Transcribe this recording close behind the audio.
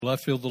Well, I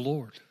feel the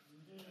Lord.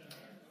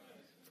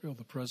 I feel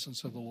the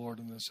presence of the Lord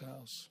in this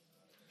house.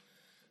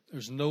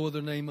 There's no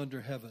other name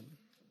under heaven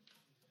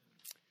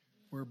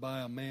whereby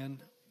a man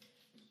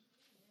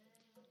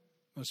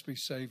must be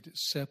saved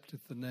except at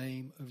the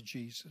name of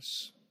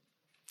Jesus.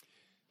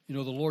 You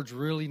know, the Lord's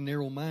really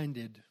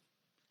narrow-minded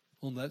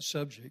on that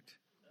subject.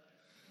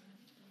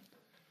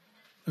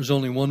 There's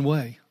only one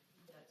way.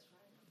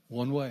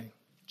 One way.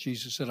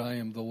 Jesus said, I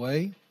am the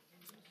way,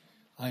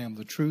 I am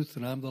the truth,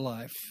 and I'm the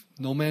life.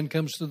 No man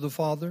comes to the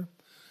Father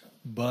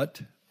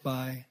but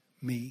by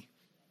me.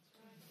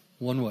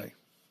 One way.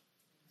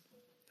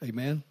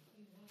 Amen?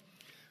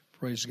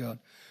 Praise God.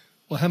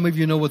 Well, how many of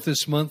you know what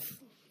this month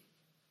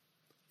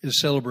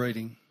is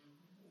celebrating?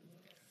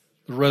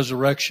 The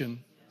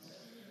resurrection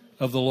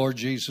of the Lord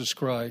Jesus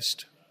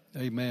Christ.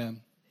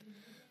 Amen.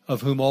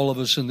 Of whom all of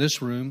us in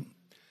this room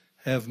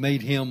have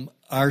made him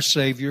our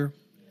Savior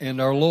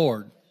and our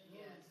Lord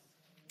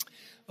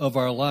of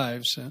our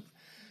lives.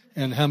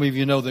 And how many of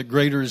you know that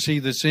greater is he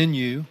that's in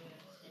you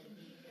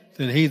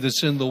than he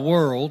that's in the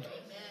world?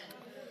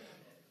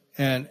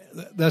 And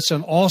that's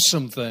an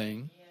awesome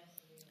thing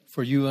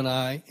for you and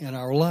I in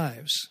our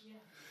lives.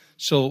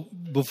 So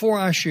before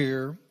I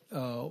share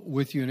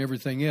with you and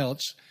everything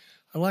else,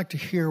 I'd like to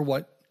hear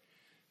what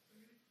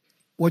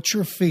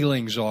your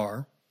feelings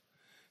are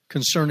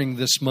concerning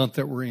this month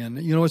that we're in.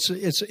 You know, it's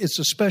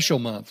a special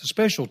month, a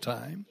special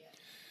time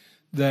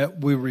that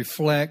we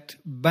reflect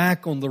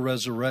back on the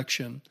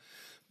resurrection.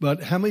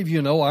 But how many of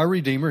you know our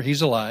Redeemer,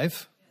 he's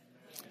alive.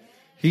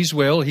 He's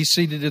well. He's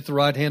seated at the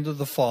right hand of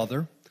the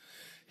Father.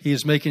 He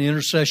is making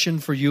intercession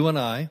for you and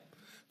I.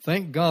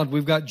 Thank God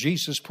we've got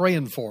Jesus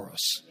praying for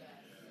us.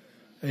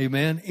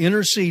 Amen.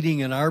 Interceding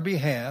in our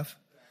behalf.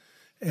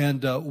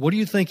 And what do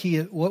you think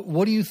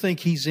what do you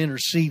think he's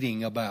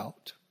interceding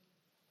about?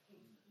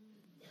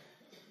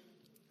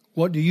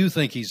 What do you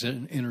think he's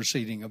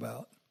interceding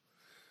about?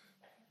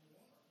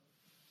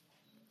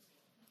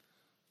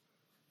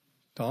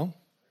 Tom?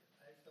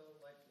 I felt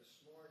like this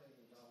morning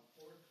about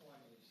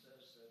 4:20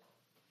 says that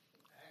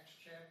Acts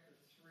chapter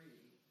 3,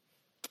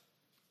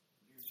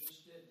 you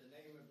just did the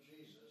name of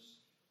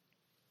Jesus,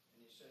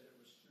 and he said it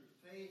was through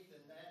faith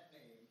in that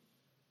name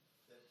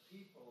that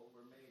people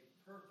were made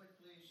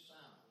perfectly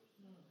sound.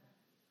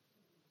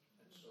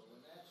 And so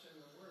when that's in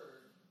the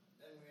Word,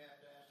 then we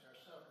have to ask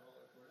ourselves, well,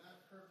 if we're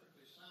not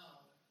perfectly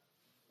sound,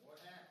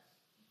 what happened?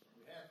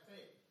 We have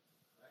faith,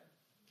 right?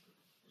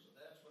 So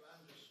that's what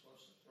I'm just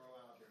supposed to throw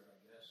out here, I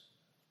guess.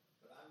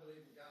 But I'm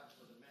believing God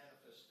for the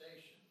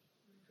manifestation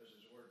because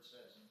His Word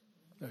says it.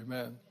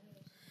 Amen.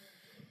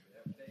 We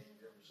have faith,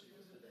 we receive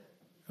it today.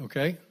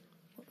 Okay.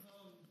 I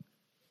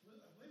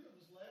believe it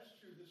was last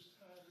year this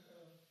time,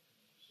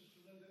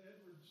 Sister Linda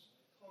Edwards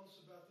told us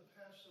about the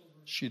Passover.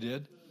 She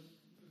did.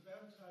 The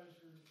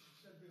baptizer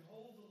said,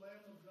 behold the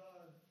Lamb of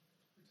God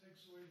who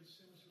takes away the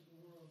sins of the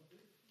world.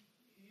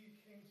 He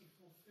came to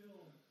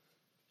fulfill,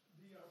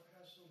 be our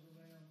Passover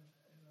Lamb.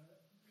 And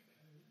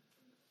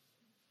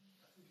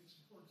I think it's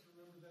important to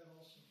remember that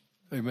also.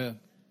 Amen.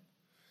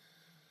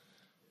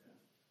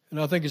 And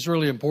I think it's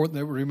really important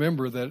that we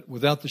remember that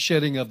without the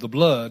shedding of the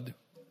blood,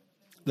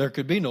 there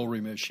could be no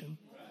remission.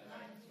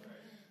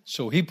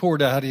 So he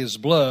poured out his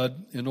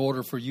blood in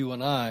order for you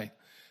and I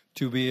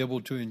to be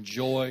able to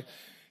enjoy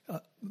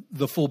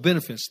the full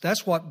benefits.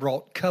 That's what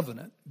brought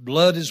covenant.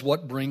 Blood is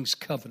what brings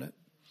covenant.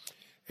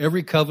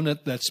 Every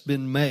covenant that's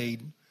been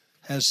made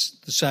has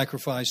the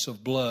sacrifice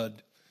of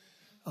blood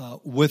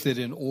with it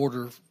in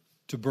order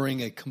to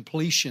bring a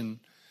completion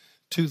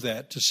to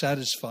that, to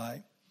satisfy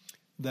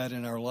that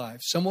in our life.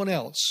 Someone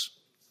else.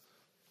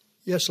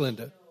 Yes,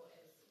 Linda.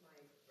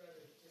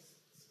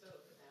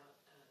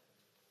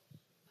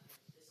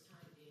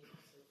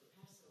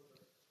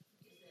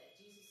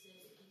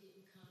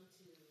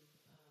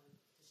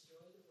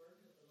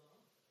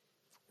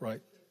 Right.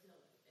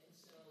 And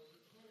so you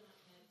cannot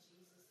have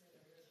Jesus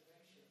and the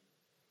resurrection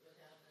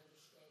without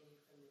understanding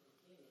from the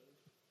beginning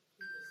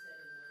he was set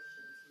in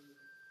motion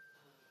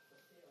to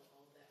fulfill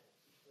all that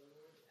the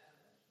Lord set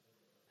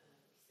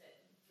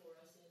for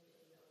us in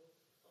the old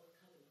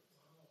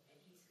covenant. And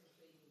he's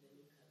completing the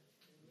new covenant.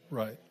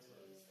 Right. That's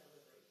what we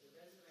celebrate, the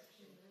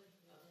resurrection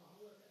of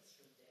all of us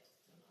from death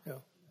to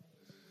life. Yeah.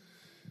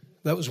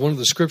 That was one of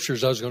the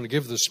scriptures I was going to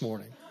give this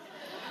morning.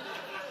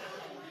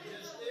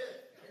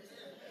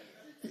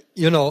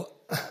 You know,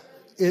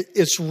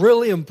 it's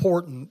really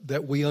important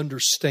that we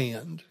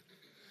understand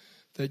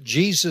that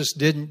Jesus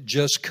didn't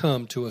just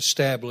come to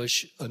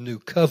establish a new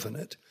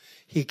covenant.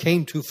 He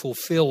came to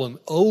fulfill an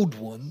old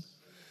one,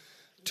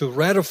 to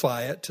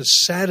ratify it, to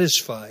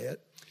satisfy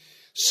it,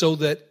 so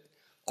that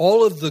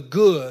all of the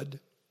good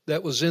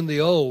that was in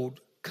the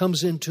old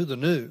comes into the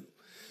new.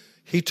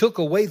 He took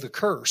away the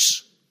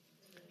curse.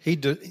 He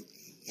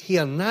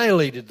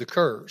annihilated the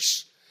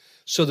curse,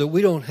 so that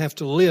we don't have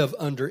to live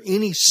under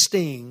any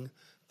sting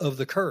of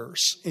the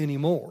curse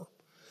anymore.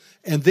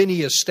 And then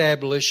he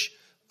established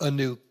a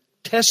new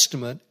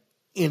testament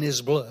in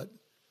his blood.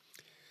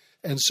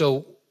 And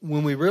so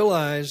when we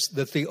realize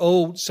that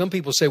some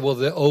people say, well,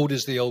 the old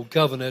is the old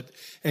covenant,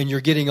 and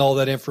you're getting all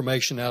that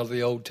information out of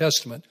the Old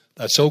Testament.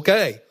 That's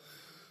okay.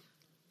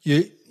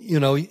 You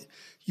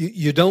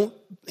don't,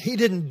 he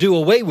didn't do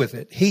away with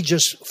it. He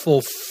just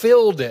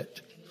fulfilled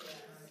it,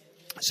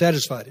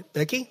 satisfied it.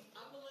 Becky?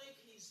 I believe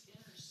he's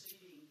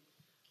interceding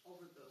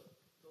over the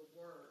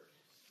word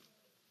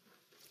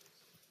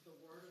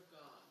of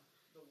God,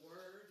 the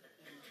word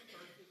and the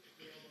perfect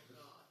will of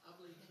God. I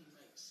believe he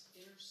makes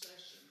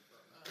intercession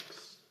for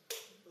us,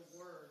 the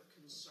word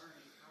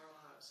concerning our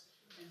lives,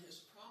 and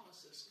his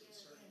promises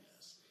concerning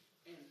us.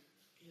 And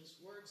his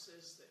word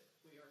says that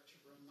we are to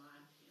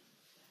remind him of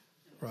that.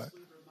 And Right. as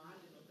we remind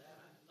him of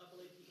that, I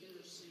believe he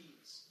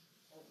intercedes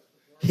over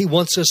the word. He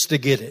wants us to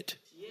get it.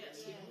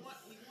 Yes,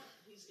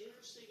 he's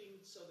interceding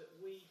so that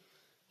we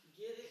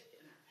get it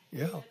in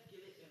our Yeah. head, get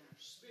it in our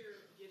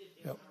spirit, get it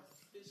in Yep. our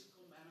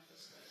physical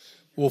manifestation.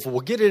 Well, if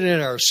we'll get it in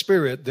our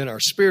spirit, then our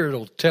spirit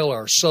will tell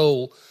our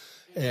soul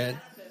and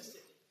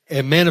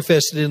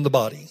manifest it in the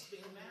body. It's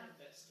being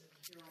manifested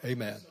here on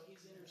Amen. earth. So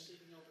he's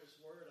interceding over his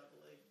word, I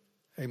believe.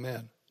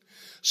 Amen.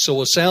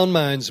 So a sound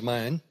mind's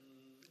mine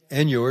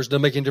and yours.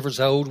 Doesn't make any difference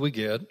how old we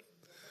get.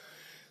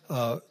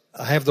 I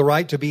have the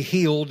right to be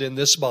healed in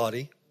this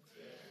body.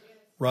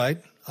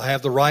 Right? I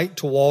have the right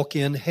to walk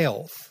in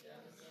health.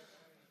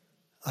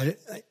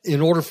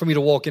 In order for me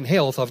to walk in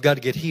health, I've got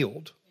to get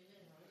healed.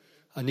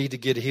 I need to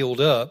get healed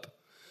up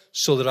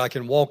so that I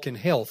can walk in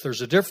health.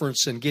 There's a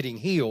difference in getting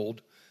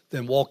healed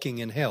than walking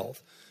in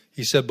health.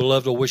 He said,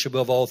 beloved, I wish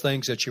above all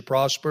things that you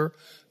prosper,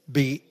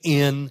 be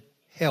in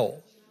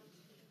health.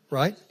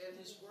 Right? And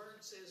his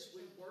word says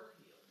we were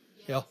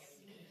healed.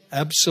 Yeah,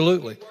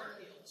 absolutely. We were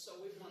healed, so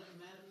we want to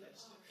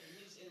manifest it. And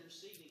he's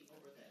interceding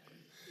over that.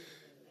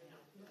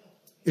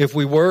 If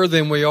we were,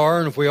 then we are,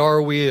 and if we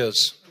are, we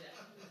is.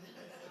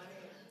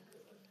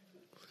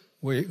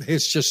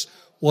 It's just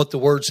what the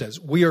word says.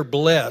 We are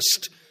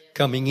blessed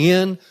coming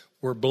in.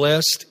 We're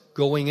blessed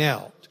going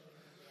out.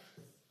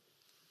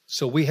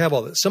 So we have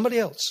all that. Somebody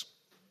else,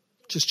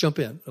 just jump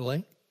in,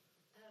 Elaine.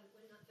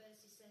 When that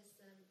verse it says,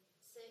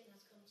 Satan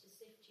has come to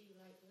sift you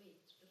like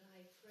wheat, but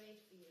I prayed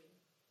for you that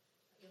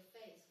your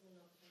faith will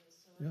not fail.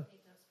 So Yeah. I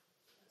think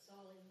that's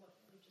all in what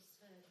we just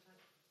heard.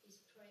 He's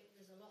praying.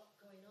 There's a lot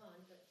going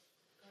on, but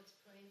God's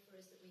praying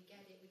for us that we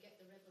get it. We get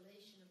the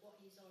revelation of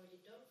what He's already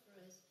done for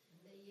us.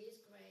 That He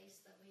is grace.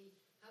 That we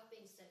have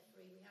been set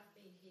free. We have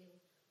been healed.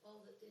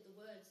 All the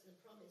words and the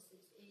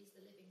promises. He is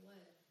the living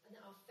word, and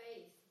that our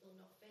faith will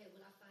not fail.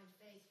 Will I find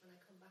faith when I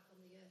come back on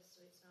the earth?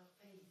 So it's our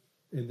faith.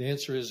 And the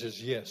answer is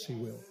yes, he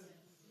will.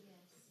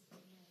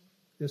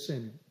 Yes,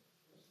 Samuel.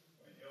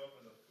 When you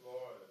open the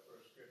floor, the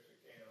first scripture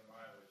came to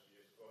mind, which you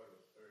just quoted,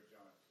 was 3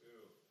 John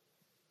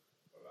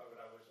 2. Beloved,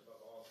 I wish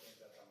above all things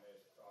that thou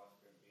mayest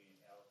prosper and be in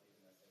health,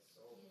 even as thy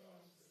soul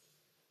prospers.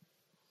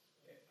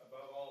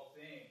 Above all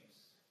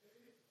things,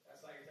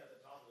 that's like it's at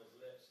the top of his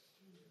list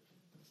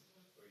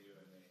for you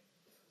and me.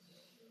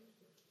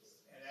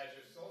 And as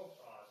your soul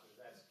prospers,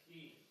 that's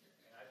key.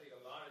 And I think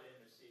a lot of the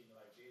interceding,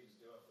 like Jesus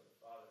doing for the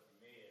Father for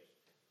me, is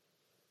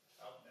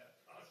helping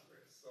that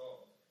prosperous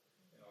soul.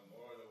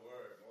 More of the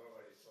word, more of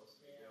what he's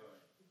supposed to be doing.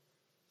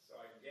 So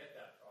I can get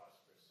that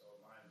prosperous soul,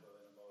 mind, will,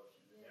 and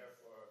emotion. And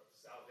therefore,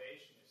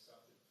 salvation is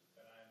something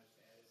that I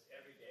understand. It's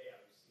every day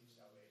I receive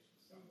salvation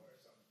somewhere,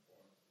 some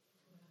form.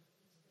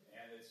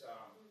 And it's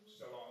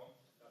shalom,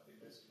 nothing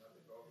missing,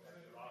 nothing broken.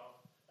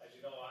 As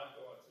you know, I'm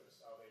going through a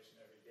salvation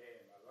every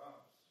day in my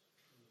lungs.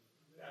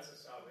 That's a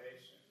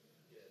salvation.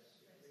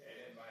 And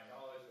in my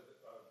knowledge of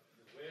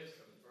the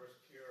wisdom,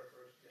 first pure,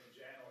 first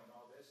general, and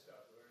all this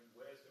stuff, learning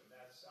wisdom,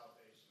 that's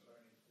salvation,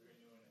 learning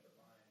renewing of the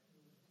mind.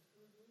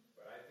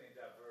 But I think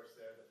that verse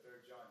there, the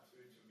 3 John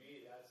 2, to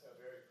me, that's a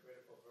very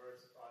critical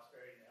verse.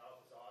 Prosperity and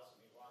health is awesome.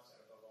 He wants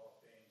that above all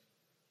things.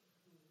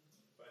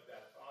 But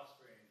that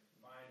prospering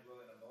mind,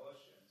 will, and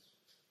emotions,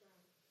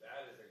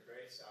 that is a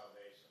great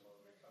salvation when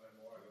we're becoming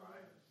more in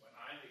line, when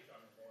I'm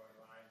becoming more in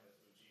line with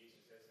who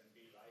Jesus is and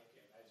be like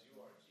him as you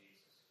are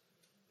Jesus.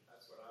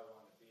 That's what I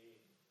want to be.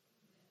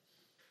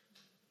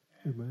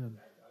 And Amen.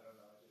 I don't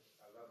know,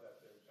 I love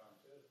that 3 John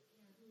 2.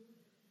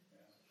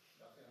 Yeah.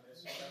 Nothing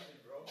missing,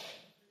 nothing broken.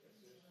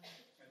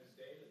 And it's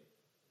daily.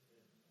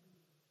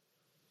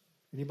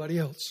 Anybody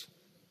else?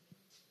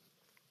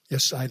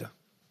 Yes, Ida.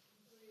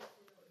 He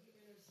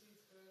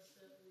intercedes for us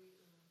that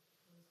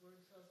His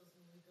word tells us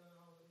when we've done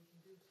all that we can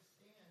do to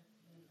stand.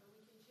 And we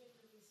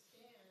continually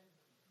stand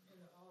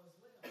in the all is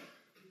well.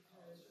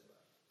 Because,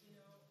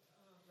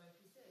 like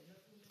you said,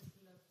 nothing is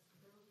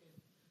broken.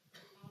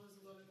 All is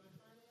well in my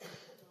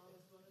finances, all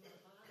is well in my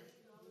body,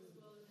 and all is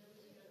well in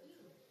everything I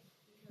do.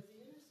 Because He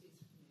intercedes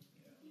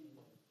for me.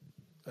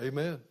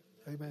 Amen.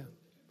 Amen.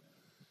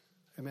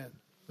 Amen.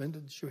 Linda,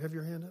 did you have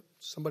your hand up?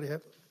 Somebody have?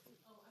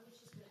 Oh, I was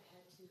just going to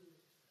add to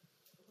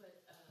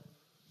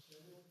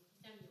what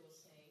Samuel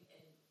was saying,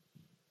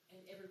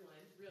 and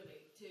everyone,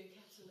 really, to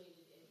encapsulate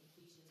it in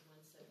Ephesians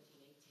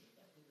 1:17-18,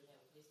 that we would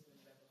have wisdom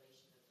and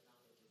revelation of the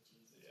knowledge of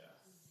Jesus.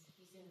 Yeah.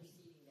 He's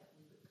interceding that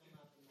we would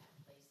come up in that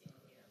place in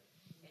there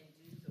and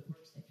do the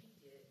works that he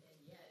did, and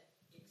yet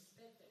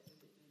expect that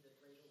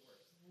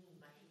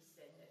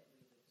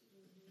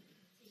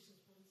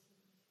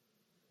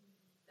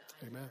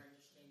Amen.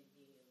 Our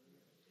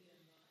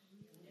understanding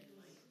being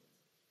enlightened,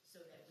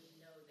 so that we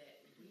know that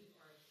we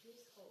are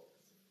His hope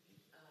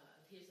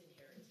of His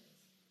inheritance.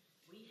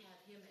 We have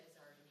Him as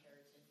our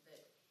inheritance,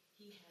 but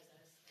He has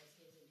us as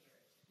His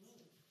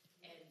inheritance.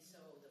 And so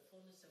the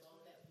fullness of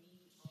all that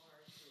we are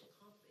to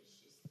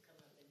accomplish is to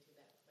come up into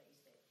that place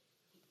that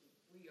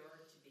we are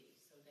to be,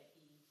 so that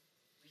He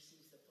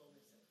receives the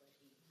fullness of what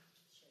He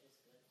shed His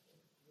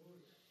blood for.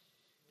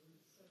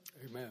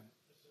 Amen.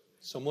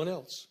 Someone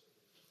else.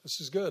 This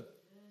is good.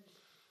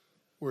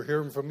 We're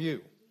hearing from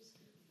you.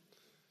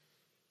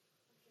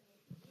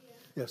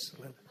 Yes,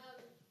 Lynn.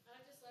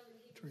 I just love in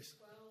Hebrews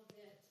 12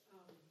 that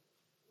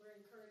we're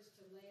encouraged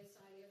to lay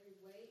aside every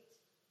weight,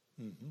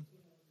 Mm-hmm.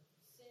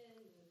 sin,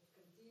 the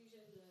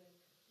confusion,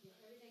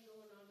 everything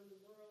going on in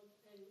the world,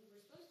 and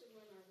we're supposed to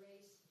run our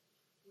race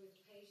with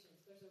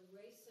patience. There's a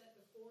race set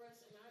before us,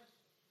 and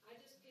I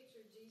just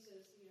pictured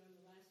Jesus, in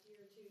the last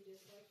year or two,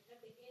 just like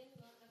at the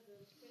end of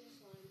the finish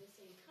line, just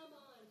saying, "Come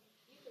on,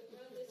 you can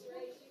run this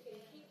race, you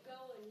can keep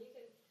going, you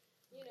can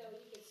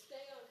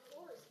stay on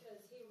course,"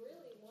 because He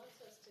really wants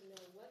us to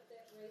know what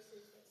that race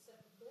is that's set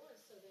before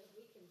us, so that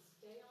we can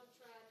stay on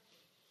track,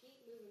 keep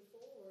moving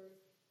forward,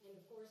 and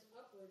of course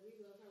upward. We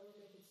love how we're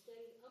making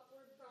steady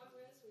upward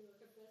progress. We were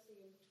confessing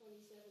in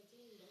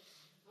 2017, but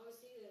I always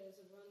see that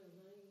as a runner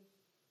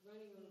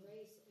running on a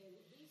race, and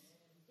He's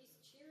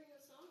cheering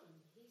us on.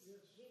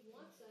 He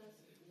wants us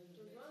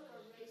to run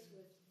our race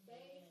with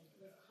faith,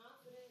 with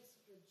confidence,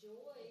 with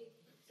joy,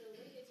 so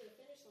when we get to the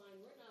finish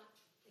line, we're not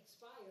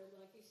expired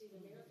like you see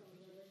the marathon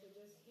runners that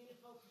just, let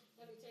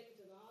me take it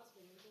to the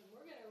hospital. So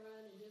we're going to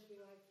run and just be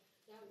like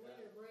that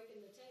winner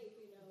breaking the tape,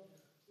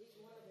 Each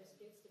one of us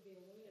gets to be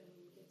a winner when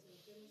we get to the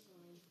finish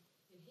line.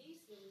 And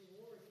He's the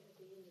reward at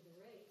the end of the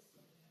race.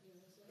 So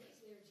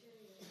He's there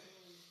cheering us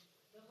on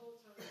the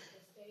whole time to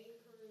stay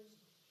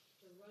encouraged,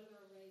 to run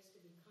our race, to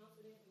be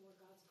confident in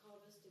what God's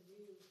called us to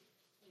do,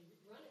 and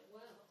run it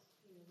well.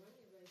 Run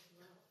your race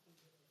well.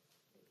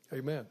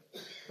 Amen.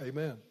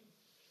 Amen.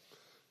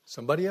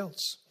 Somebody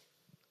else.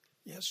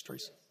 Yes,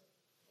 Teresa.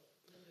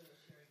 Linda was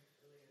sharing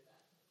earlier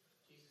that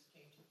Jesus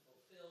came to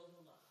fulfill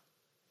the law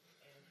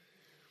and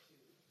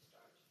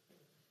to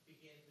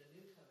begin the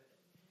new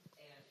covenant.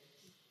 And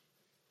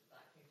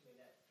that came to me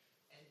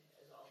and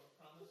as all the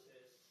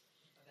promises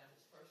about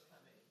His first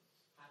coming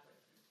happened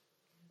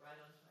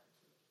right on time,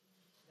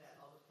 that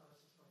all the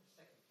promises for His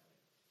second coming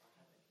are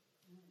happening,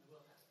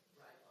 will happen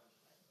right on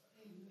time.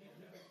 And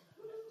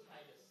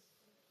Titus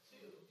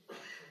 2,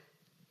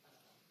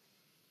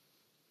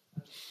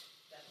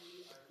 that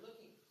we are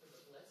looking for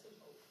the blessed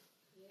hope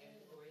and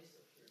glorious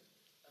appearance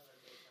of our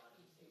great God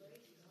and Savior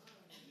Jesus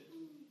Christ.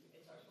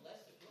 It's our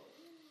blessed hope.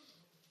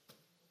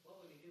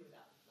 What would we do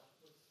without the hope?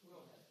 This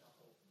world has no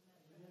hope.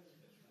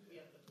 We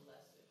have the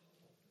blessed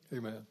hope.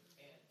 Amen.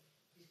 And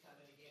He's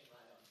coming again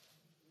right on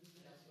time.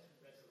 And that's what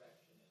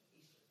resurrection and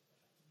Easter,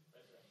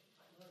 resurrection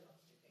time, those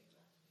two things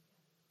are.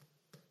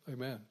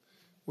 Amen.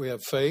 We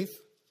have faith.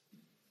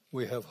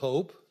 We have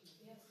hope.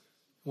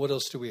 What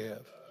else do we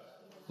have?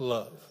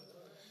 Love.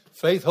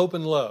 Faith, hope,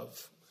 and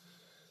love.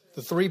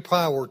 The three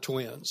power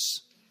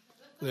twins.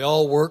 They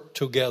all work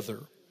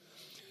together.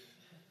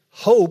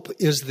 Hope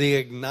is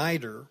the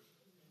igniter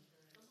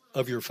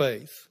of your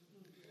faith.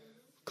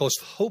 Because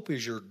hope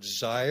is your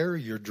desire,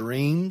 your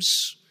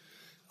dreams,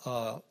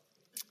 and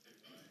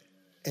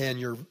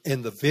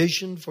the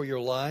vision for your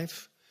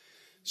life.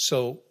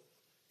 So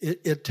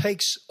it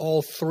takes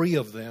all three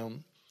of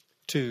them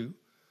to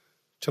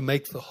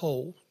make the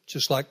whole.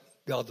 Just like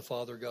God the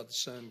Father, God the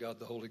Son, God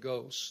the Holy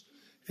Ghost.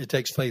 It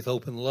takes faith,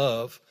 hope, and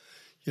love.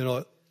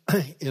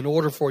 In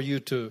order for you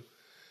to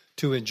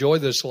enjoy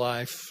this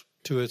life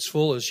to its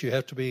fullest, you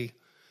have to be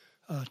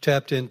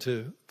tapped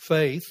into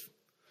faith.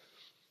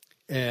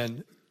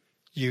 And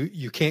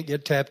you can't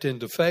get tapped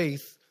into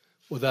faith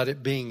without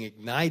it being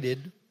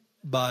ignited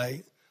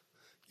by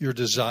your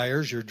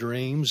desires, your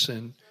dreams,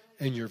 and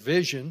your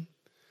vision.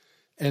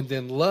 And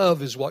then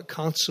love is what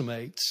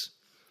consummates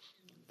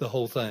the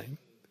whole thing.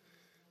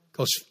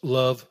 Because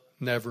love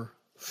never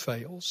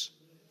fails.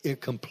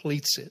 It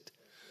completes it.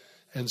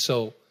 And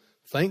so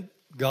thank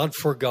God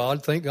for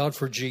God. Thank God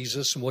for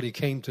Jesus and what He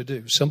came to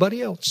do.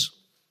 Somebody else.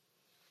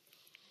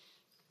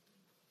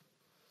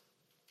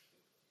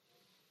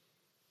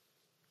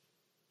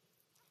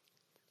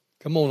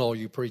 Come on, all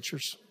you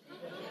preachers.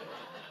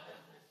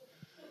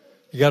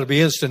 You got to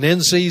be instant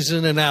in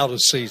season and out of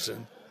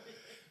season.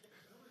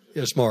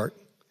 Yes, Mark.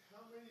 How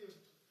many of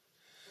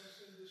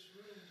us in this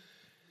room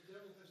the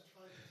devil has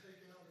tried to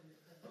take out in the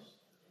past?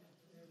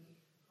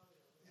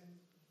 And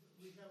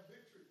we have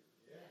victory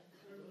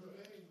through the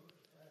name,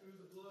 through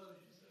the blood.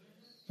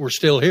 We're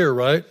still here,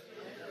 right?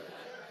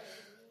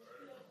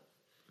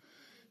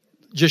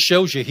 Just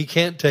shows you He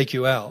can't take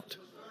you out.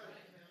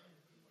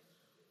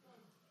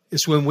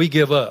 It's when we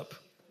give up.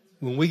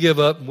 When we give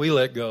up and we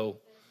let go.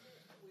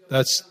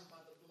 That's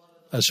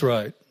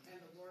right. And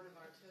the word of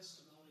our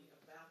testimony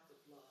about the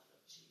blood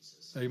of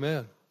Jesus.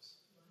 Amen.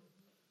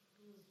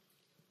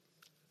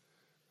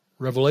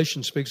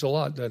 Revelation speaks a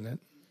lot, doesn't it?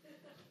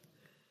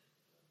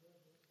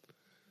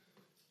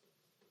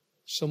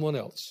 Someone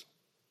else.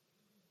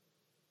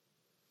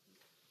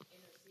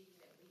 Interceding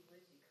that we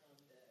would become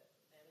the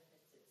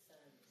manifested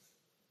sons,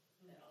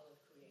 that all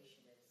of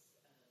creation is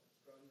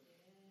grown to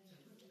come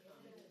into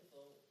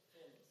fullness.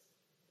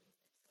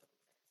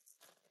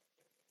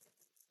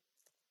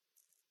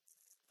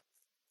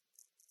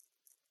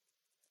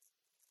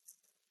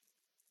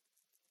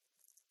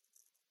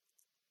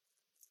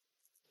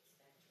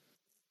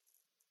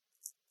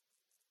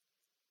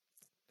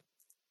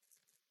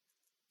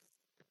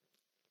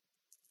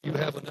 You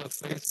have enough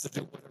faith to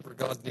do whatever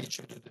God needs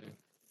you to do.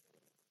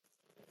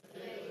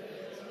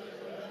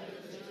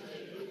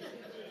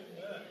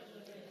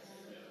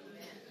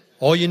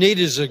 All you need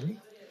is a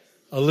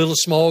little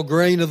small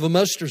grain of a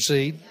mustard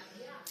seed.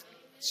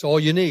 That's all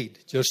you need,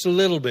 just a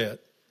little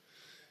bit.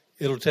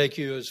 It'll take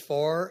you as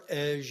far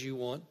as you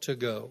want to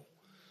go.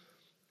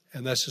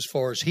 And that's as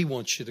far as He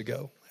wants you to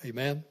go.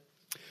 Amen.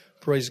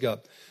 Praise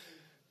God.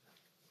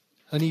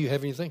 Honey, you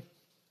have anything?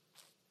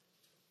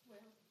 Well,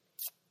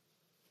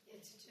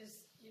 it's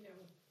just,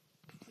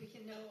 we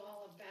can know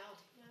all about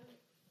Him,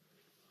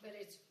 but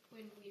it's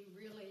when we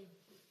really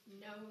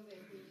know that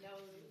we know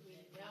that we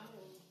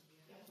know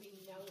that we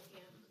know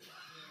Him.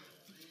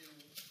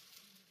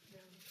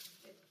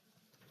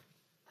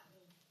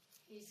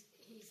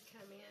 He's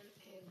come in,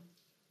 and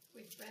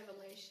with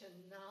revelation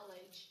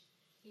knowledge,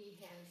 He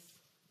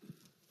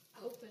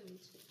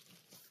opens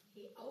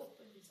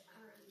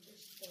our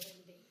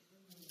understanding.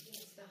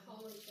 It's the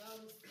Holy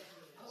Ghost that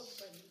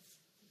opens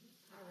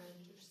our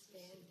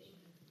understanding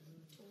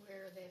to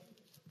where that,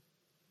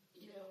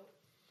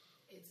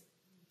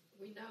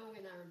 we know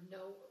in our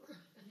knower,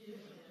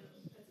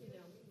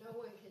 no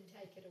one can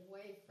take it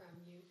away from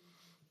you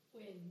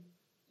when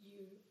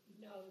you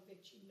know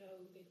that you know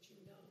that you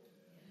know.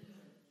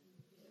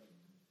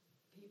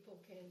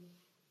 People can,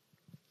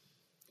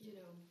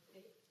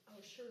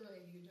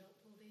 surely you don't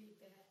believe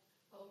that.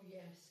 Oh,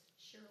 yes,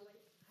 surely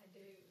I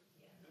do.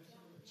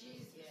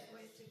 Jesus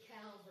went to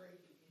Calvary,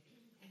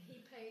 and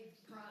He paid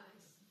the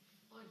price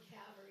on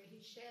Calvary. He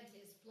shed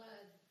His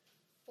blood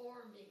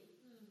for me.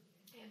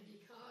 And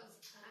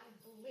because I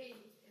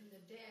believe in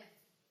His death,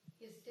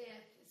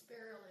 His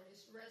burial, and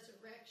His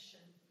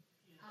resurrection,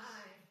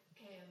 I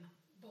am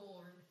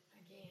born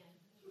again.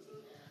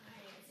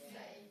 I am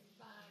saved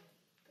by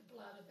the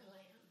blood of the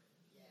Lamb.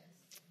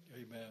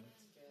 Amen.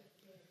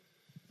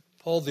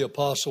 Paul the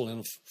Apostle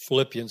in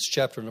Philippians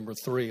chapter number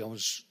 3, I want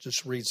to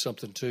just read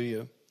something to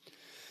you.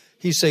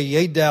 He said,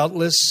 yea,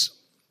 doubtless,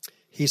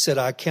 he said,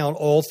 I count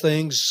all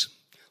things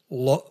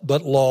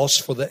but loss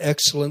for the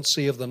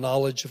excellency of the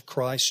knowledge of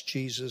Christ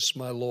Jesus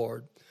my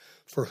Lord,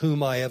 for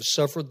whom I have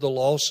suffered the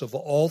loss of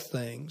all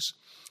things,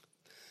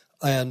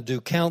 and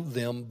do count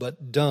them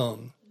but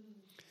dung,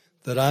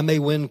 that I may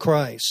win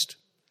Christ,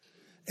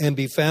 and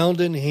be found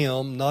in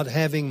Him, not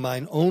having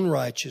mine own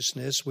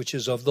righteousness, which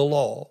is of the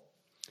law,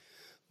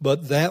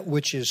 but that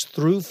which is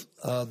through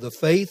the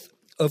faith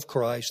of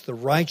Christ, the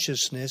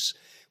righteousness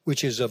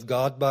which is of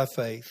God by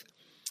faith,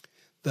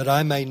 that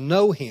I may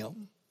know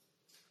Him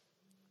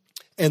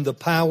and the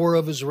power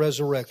of His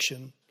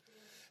resurrection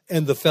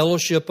and the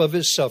fellowship of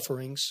His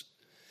sufferings,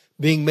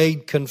 being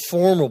made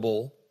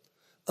conformable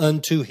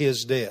unto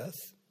His death,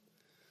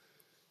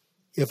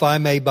 if I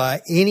may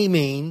by any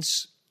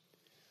means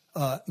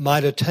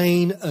might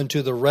attain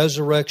unto the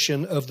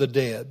resurrection of the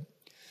dead.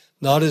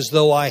 Not as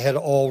though I had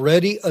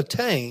already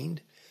attained,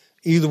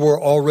 either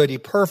were already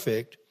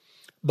perfect,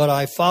 but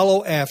I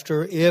follow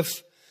after,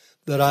 if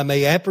that I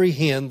may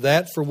apprehend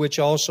that for which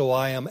also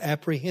I am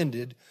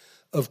apprehended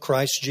of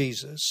Christ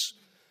Jesus.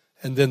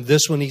 And then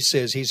this one he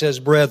says,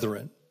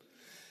 brethren,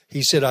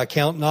 he said, I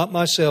count not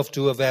myself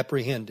to have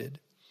apprehended,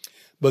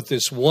 but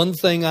this one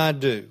thing I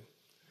do,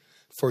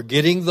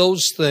 forgetting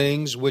those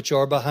things which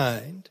are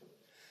behind,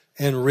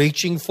 and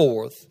reaching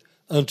forth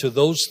unto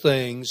those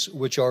things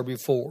which are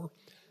before.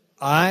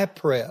 I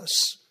press.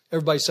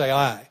 Everybody say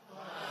I.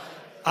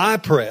 I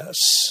press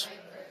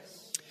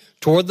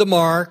toward the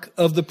mark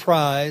of the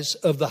prize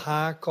of the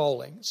high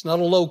calling. It's not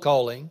a low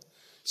calling.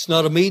 It's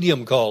not a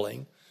medium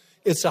calling.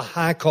 It's a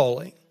high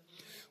calling.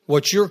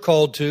 What you're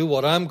called to,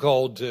 what I'm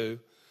called to,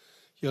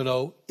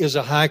 is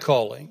a high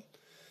calling.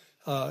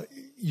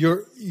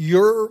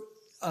 Your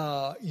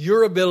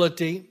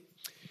ability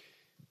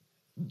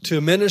to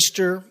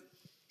minister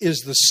is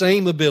the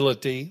same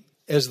ability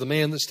as the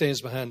man that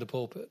stands behind the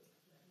pulpit.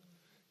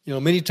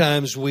 Many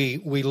times we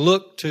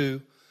look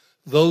to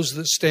those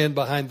that stand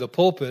behind the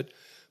pulpit,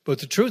 but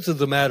the truth of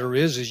the matter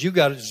is you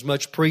got as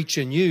much preach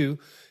in you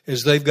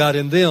as they've got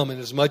in them, and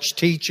as much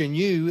teach in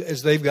you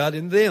as they've got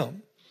in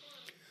them.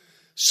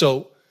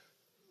 So,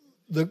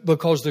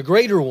 because the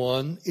greater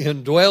one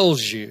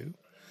indwells you,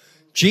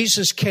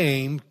 Jesus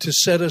came to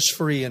set us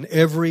free in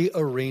every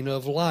arena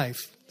of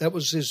life. That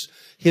was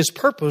his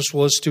purpose,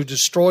 was to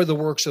destroy the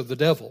works of the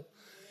devil.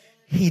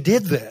 He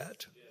did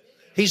that.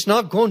 He's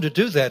not going to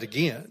do that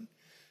again.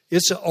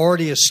 It's an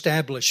already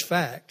established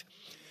fact.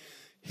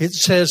 It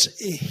says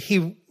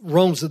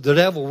the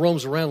devil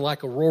roams around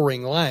like a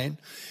roaring lion.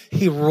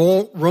 He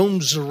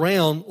roams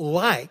around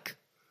like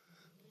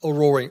a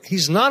roaring.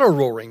 He's not a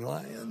roaring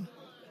lion.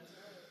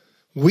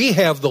 We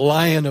have the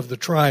Lion of the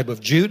tribe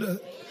of Judah.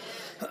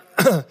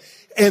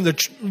 And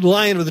the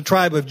Lion of the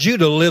tribe of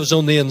Judah lives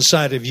on the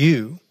inside of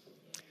you.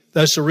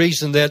 That's the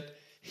reason that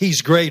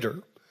he's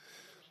greater.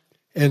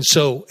 And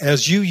so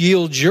as you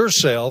yield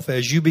yourself,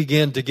 as you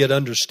begin to get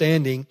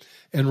understanding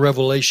and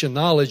revelation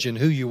knowledge in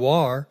who you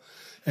are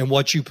and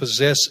what you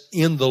possess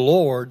in the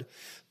Lord,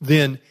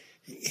 then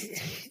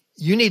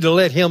you need to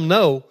let him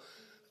know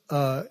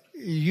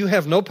you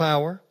have no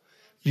power.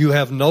 You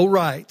have no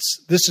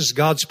rights. This is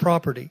God's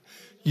property.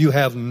 You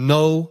have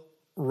no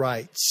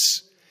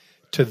rights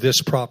to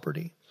this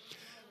property.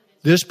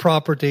 This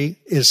property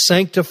is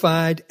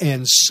sanctified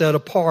and set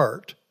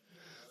apart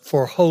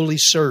for holy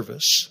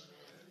service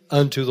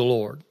unto the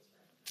Lord.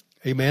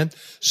 Amen.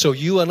 So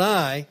you and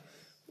I,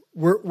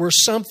 we're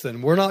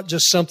something. We're not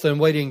just something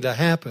waiting to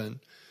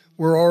happen.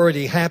 We're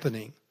already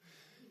happening.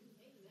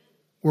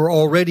 We're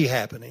already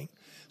happening.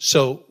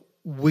 So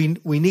we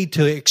need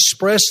to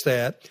express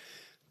that.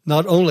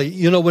 Not only,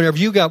 whenever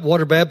you got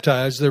water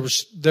baptized,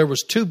 there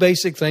was two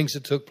basic things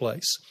that took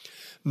place.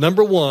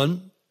 Number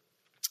one,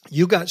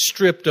 you got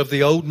stripped of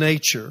the old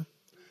nature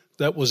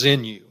that was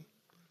in you.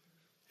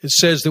 It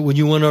says that when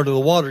you went under the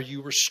water,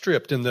 you were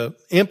stripped. In the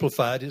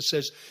Amplified, it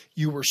says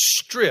you were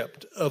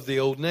stripped of the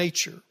old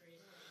nature.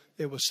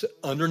 It was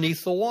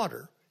underneath the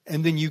water.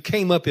 And then you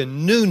came up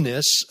in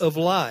newness of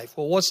life.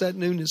 Well, what's that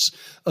newness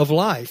of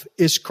life?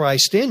 It's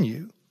Christ in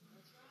you,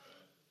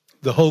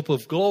 the hope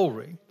of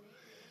glory.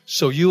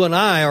 So you and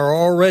I are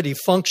already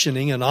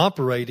functioning and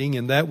operating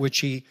in that which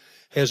he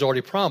has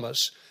already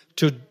promised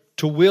to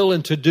will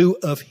and to do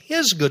of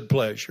his good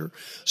pleasure.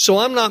 So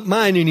I'm not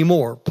mine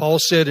anymore. Paul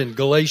said in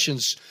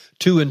Galatians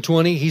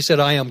 2:20, he said,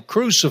 I am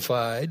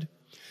crucified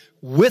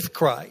with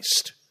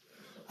Christ.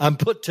 I'm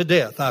put to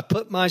death. I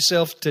put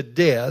myself to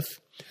death.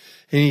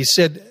 And he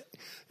said,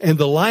 and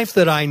the life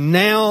that I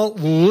now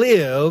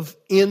live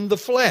in the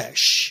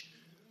flesh,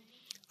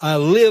 I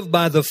live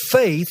by the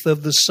faith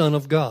of the Son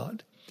of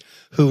God,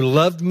 who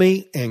loved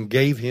me and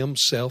gave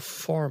himself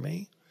for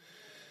me.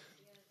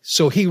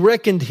 So he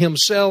reckoned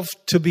himself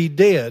to be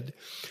dead.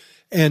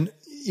 And,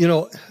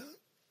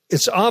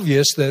 it's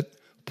obvious that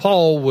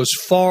Paul was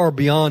far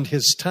beyond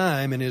his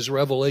time in his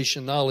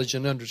revelation, knowledge,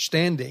 and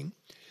understanding.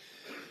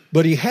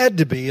 But he had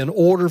to be in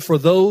order for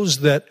those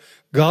that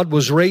God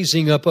was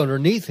raising up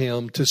underneath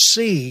him to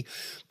see,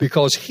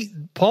 because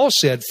Paul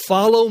said,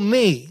 follow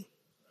me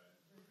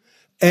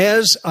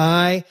as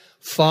I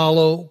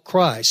follow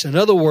Christ. In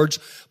other words,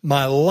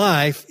 my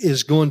life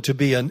is going to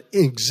be an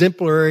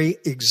exemplary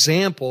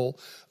example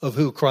of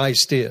who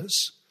Christ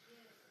is.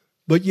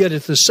 But yet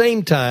at the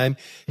same time,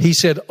 he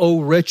said,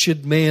 oh,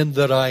 wretched man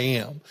that I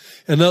am.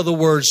 In other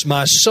words,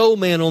 my soul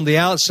man on the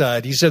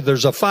outside, he said,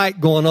 there's a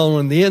fight going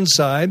on the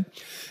inside.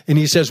 And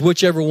he says,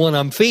 whichever one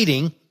I'm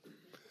feeding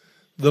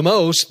the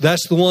most,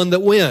 that's the one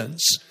that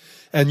wins.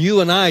 And you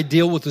and I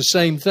deal with the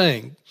same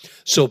thing.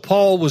 So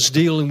Paul was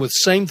dealing with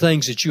the same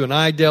things that you and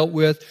I dealt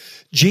with.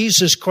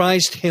 Jesus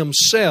Christ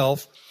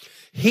himself,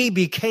 he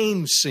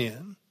became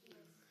sin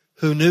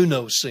who knew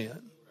no sin,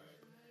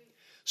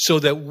 so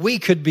that we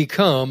could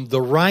become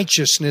the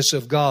righteousness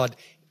of God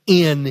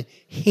in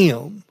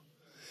him.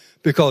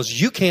 Because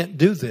you can't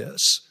do this.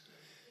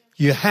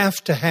 You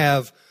have to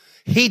have,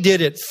 he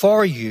did it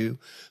for you,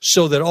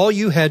 so that all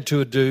you had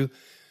to do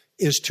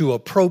is to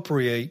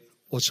appropriate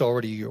what's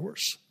already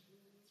yours.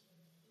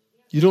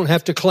 You don't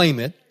have to claim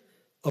it.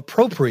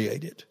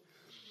 Appropriate it.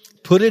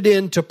 Put it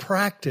into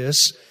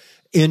practice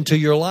into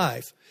your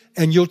life.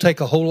 And you'll take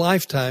a whole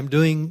lifetime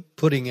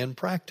putting in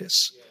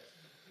practice.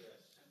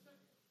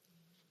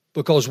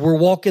 Because we're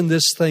walking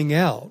this thing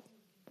out.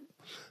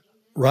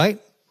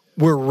 Right?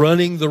 We're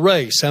running the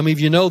race. How many of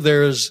you know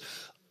there's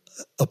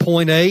a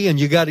point A and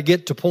you got to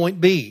get to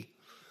point B?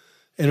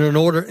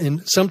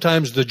 And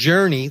sometimes the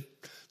journey,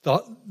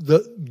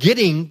 the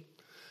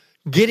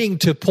getting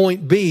to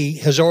point B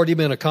has already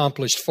been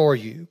accomplished for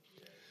you.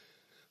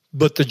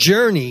 But the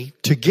journey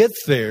to get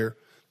there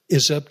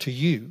is up to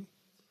you.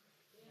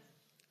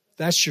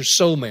 That's your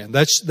soul man.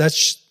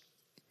 That's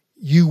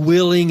you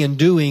willing and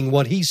doing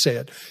what he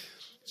said.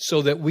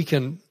 So that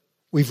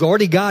we've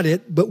already got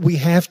it, but we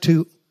have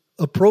to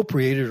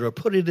appropriate it or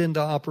put it into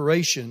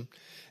operation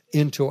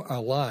into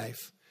our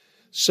life.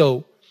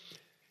 So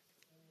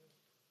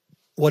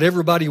what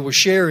everybody was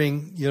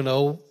sharing,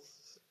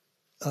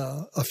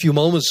 a few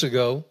moments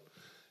ago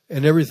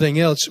and everything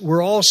else,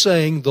 we're all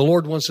saying the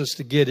Lord wants us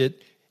to get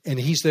it, and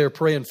he's there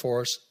praying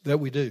for us that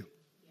we do.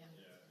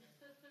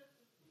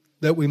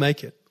 That we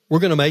make it. We're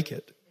going to make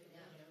it.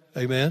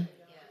 Amen?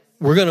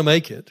 We're going to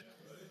make it.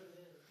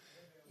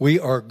 We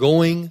are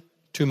going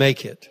to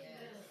make it.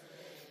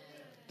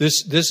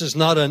 This is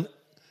not an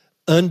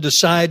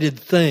undecided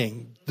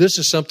thing. This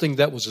is something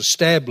that was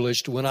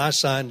established when I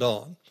signed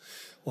on.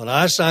 When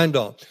I signed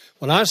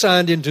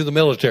into the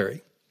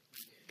military,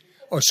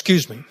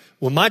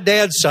 when my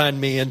dad signed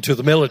me into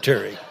the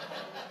military,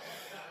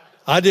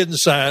 I didn't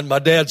sign, my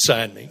dad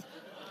signed me.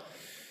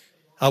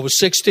 I was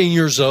 16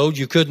 years old.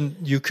 You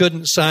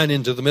couldn't sign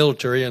into the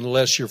military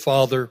unless your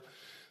father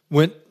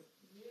went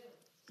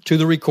to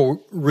the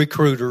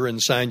recruiter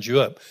and signed you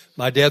up.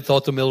 My dad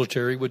thought the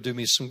military would do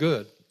me some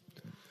good.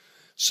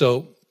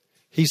 So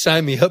he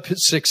signed me up at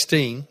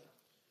 16,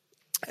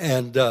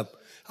 and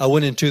I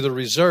went into the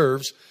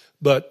reserves.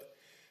 But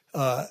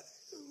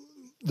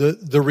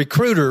the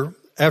recruiter,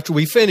 after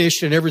we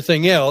finished and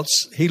everything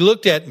else, he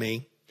looked at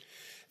me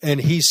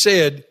and he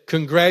said,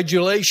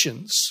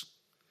 "Congratulations.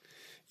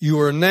 You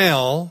are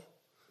now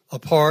a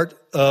part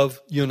of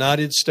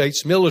United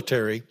States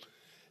military,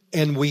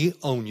 and we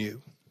own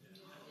you.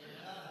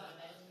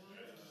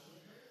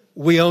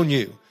 We own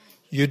you.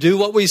 You do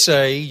what we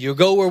say. You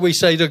go where we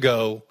say to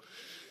go.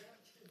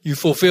 You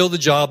fulfill the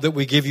job that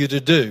we give you to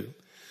do."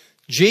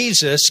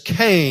 Jesus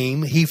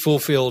came, he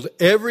fulfilled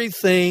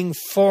everything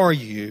for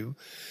you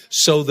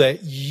so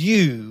that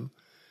you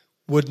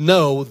would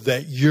know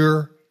that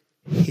you're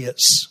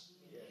his.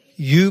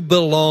 You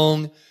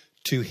belong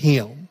to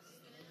him.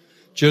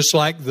 Just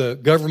like the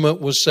government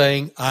was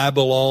saying, I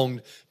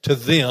belonged to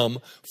them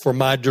for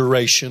my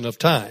duration of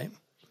time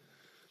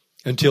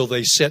until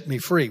they set me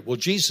free. Well,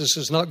 Jesus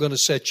is not going to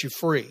set you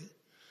free.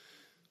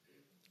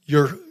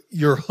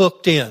 You're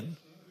hooked in.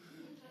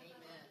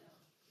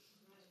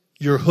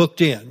 You're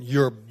hooked in.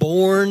 You're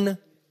born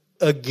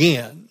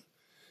again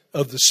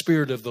of the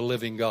Spirit of the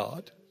living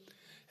God.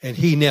 And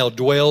he now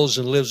dwells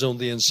and lives on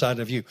the inside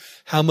of you.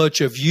 How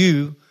much of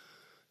you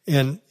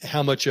and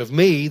how much of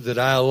me that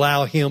I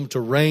allow him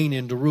to reign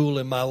and to rule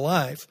in my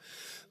life,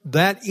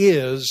 that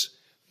is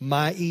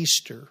my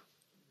Easter.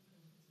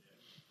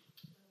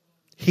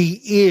 He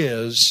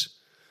is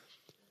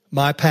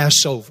my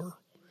Passover.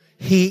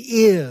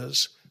 He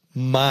is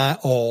my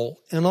all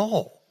in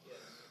all.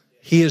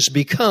 He has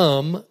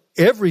become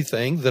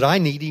everything that I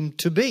need him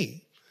to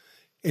be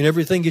and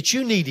everything that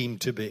you need him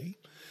to be.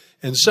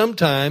 And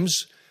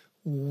sometimes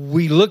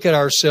we look at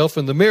ourselves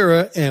in the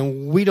mirror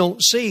and we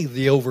don't see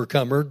the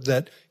overcomer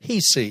that he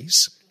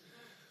sees.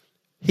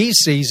 He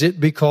sees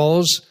it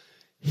because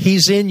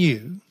he's in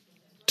you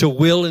to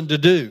will and to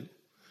do.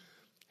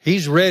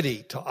 He's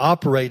ready to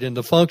operate and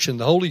to function.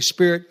 The Holy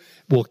Spirit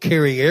will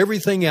carry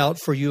everything out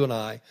for you and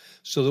I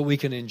so that we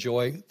can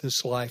enjoy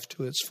this life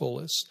to its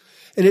fullest.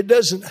 And it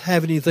doesn't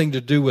have anything to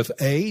do with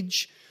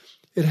age.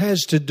 It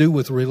has to do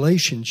with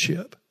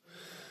relationship.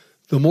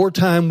 The more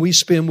time we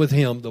spend with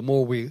him, the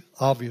more we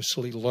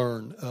obviously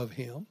learn of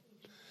him.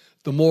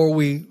 The more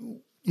we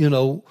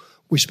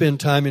spend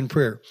time in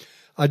prayer.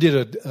 I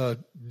did a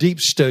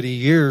deep study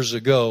years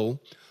ago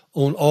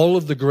on all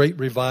of the great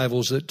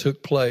revivals that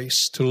took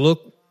place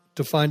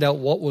to find out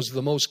what was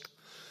the most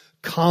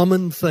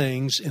common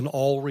things in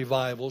all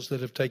revivals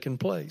that have taken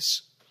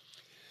place.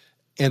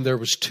 And there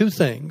was two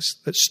things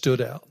that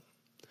stood out.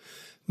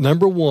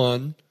 Number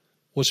one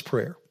was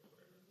prayer.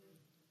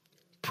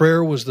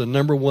 Prayer was the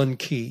number one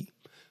key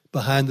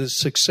behind the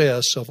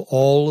success of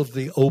all of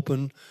the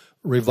open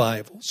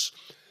revivals.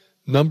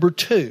 Number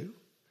two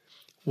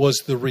was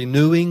the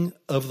renewing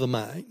of the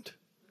mind.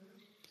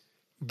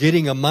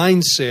 Getting a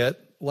mindset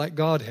like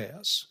God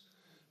has,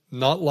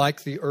 not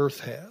like the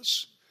earth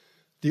has.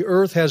 The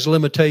earth has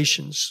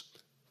limitations.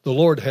 The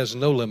Lord has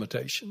no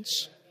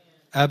limitations.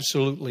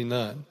 Absolutely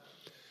none.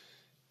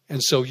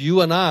 And so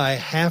you and I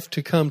have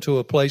to come to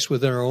a place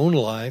within our own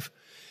life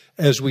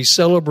as we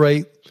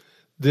celebrate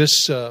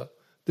this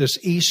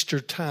Easter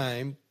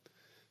time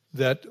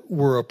that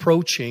we're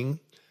approaching.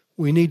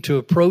 We need to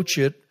approach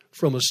it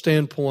from a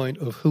standpoint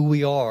of who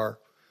we are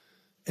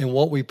and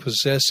what we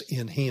possess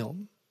in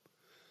him.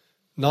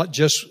 Not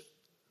just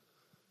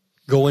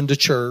going to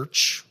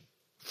church,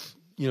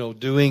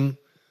 doing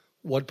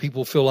what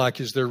people feel like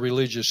is their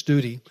religious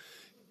duty.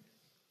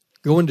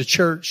 Going to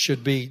church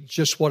should be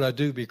just what I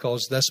do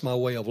because that's my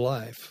way of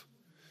life.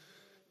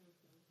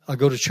 I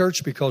go to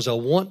church because I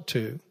want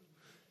to,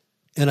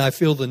 and I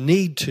feel the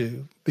need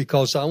to,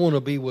 because I want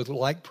to be with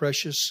like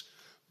precious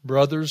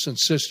brothers and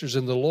sisters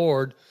in the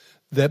Lord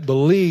that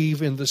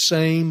believe in the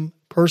same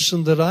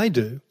person that I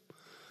do,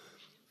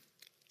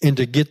 and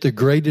to get the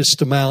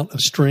greatest amount of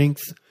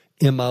strength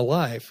in my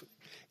life.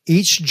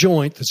 Each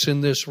joint that's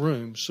in this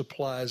room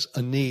supplies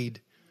a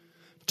need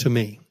to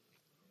me.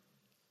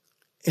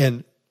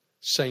 And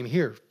same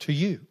here to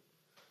you.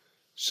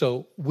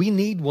 So we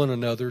need one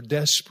another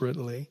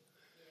desperately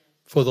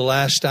for the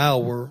last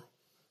hour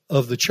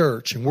of the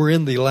church. And we're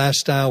in the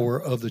last hour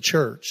of the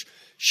church.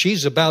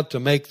 She's about to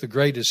make the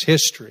greatest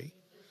history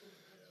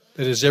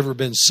that has ever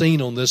been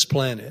seen on this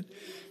planet.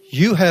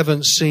 You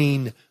haven't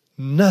seen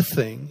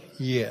nothing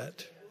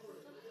yet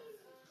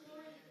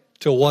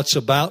to what's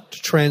about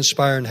to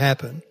transpire and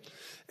happen.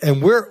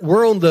 And we're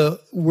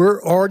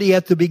already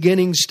at the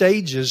beginning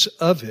stages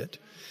of it.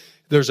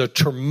 There's a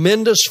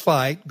tremendous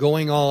fight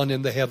going on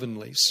in the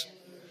heavenlies.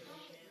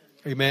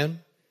 Amen.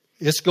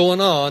 It's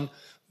going on,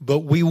 but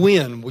we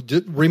win.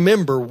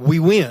 Remember, we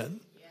win.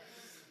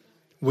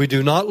 We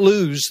do not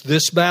lose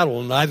this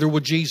battle. Neither will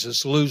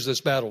Jesus lose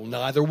this battle.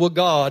 Neither will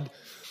God.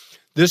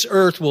 This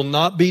earth will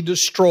not be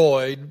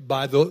destroyed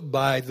by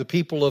the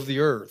people of the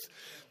earth.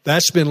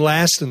 That's been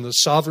last in the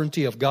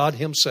sovereignty of God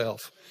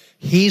himself.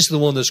 He's the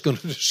one that's going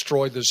to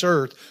destroy this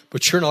earth,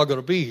 but you're not going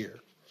to be here.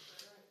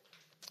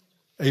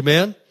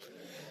 Amen?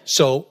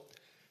 So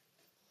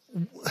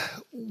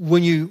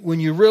when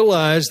you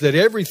realize that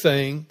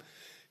everything,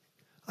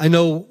 I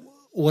know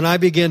when I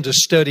began to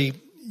study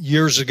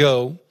years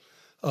ago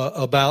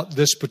about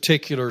this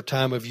particular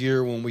time of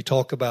year when we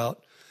talk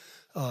about,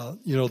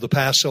 the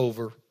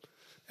Passover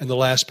and the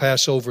last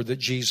Passover that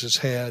Jesus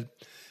had,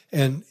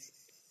 and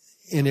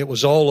it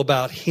was all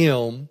about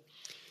him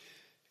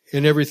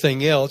and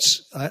everything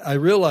else, I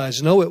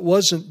realized, no, it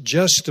wasn't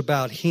just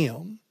about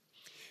him.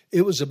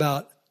 It was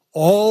about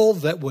all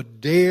that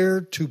would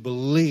dare to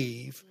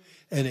believe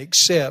and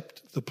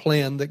accept the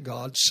plan that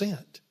God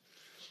sent.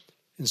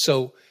 And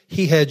so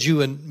he had you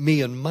and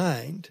me in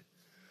mind.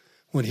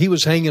 When he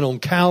was hanging on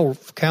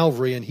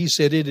Calvary and he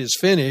said, it is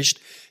finished,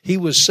 he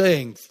was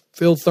saying,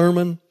 Phil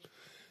Thurmond,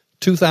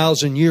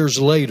 2,000 years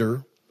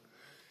later,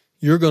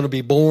 you're going to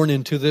be born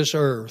into this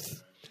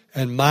earth,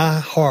 and my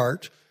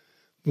heart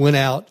went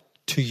out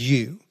to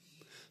you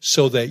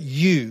so that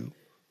you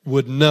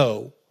would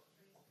know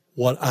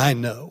what I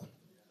know,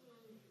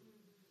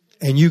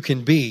 and you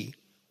can be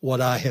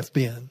what I have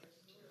been.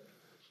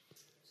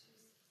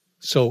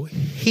 So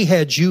he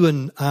had you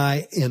and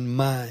I in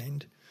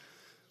mind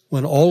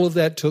when all of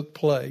that took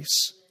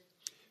place,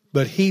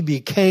 but he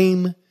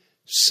became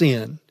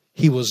sin.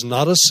 He was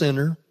not a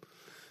sinner.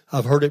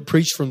 I've heard it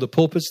preached from the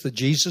pulpits that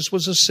Jesus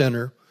was a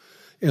sinner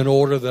in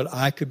order that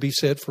I could be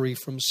set free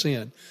from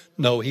sin.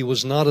 No, he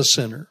was not a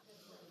sinner.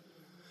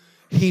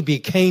 He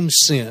became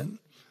sin.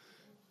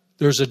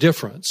 There's a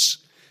difference.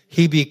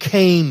 He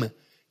became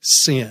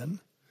sin.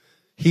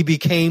 He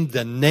became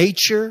the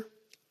nature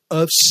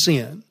of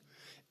sin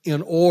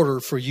in order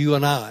for you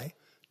and I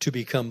to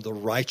become the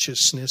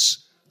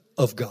righteousness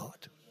of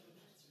God.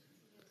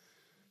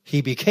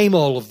 He became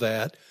all of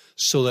that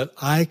so that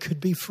I could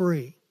be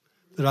free,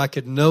 that I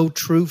could know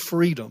true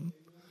freedom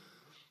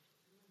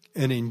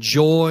and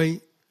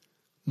enjoy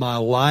my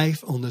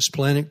life on this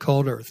planet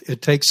called Earth.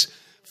 It takes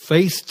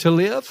faith to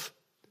live,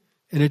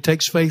 and it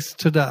takes faith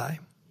to die.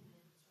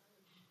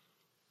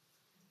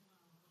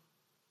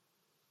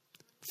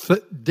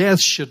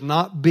 Death should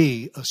not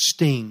be a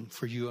sting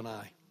for you and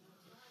I.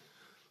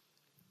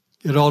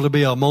 It ought to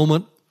be a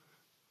moment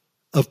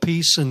of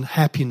peace and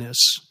happiness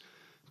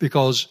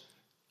because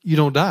you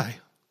don't die.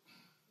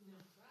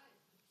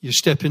 You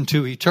step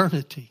into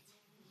eternity.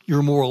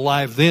 You're more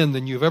alive then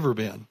than you've ever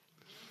been.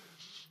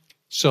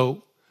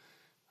 So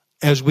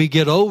as we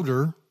get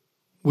older,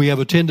 we have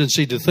a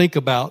tendency to think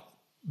about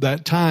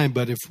that time.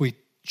 But if we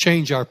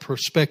change our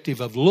perspective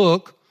of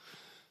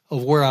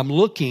where I'm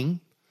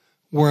looking,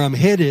 where I'm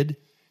headed,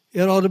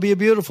 it ought to be a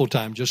beautiful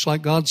time, just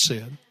like God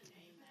said.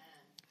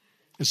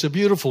 It's a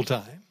beautiful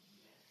time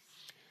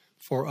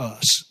for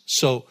us.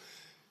 So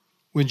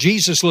when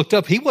Jesus looked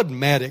up, he wasn't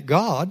mad at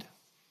God.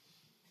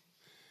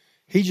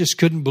 He just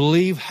couldn't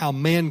believe how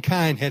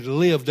mankind had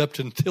lived up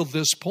until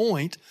this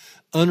point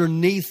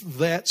underneath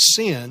that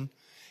sin,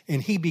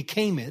 and he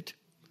became it,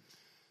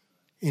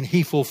 and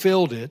he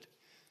fulfilled it.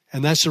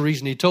 And that's the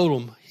reason he told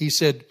them. He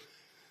said,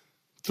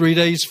 3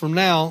 days from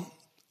now,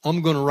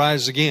 I'm going to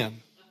rise again.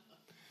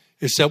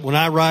 Except when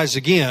I rise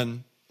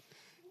again,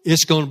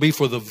 it's going to be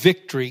for the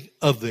victory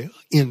of the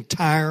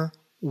entire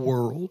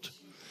world.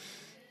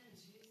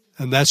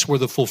 And that's where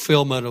the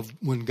fulfillment of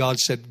when God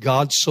said,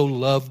 God so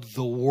loved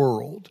the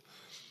world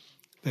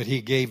that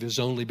he gave his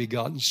only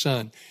begotten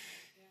son.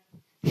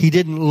 He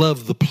didn't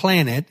love the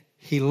planet.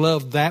 He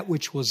loved that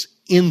which was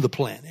in the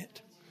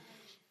planet,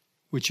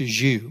 which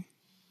is you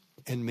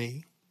and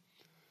me.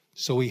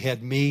 So he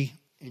had me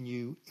and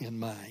you in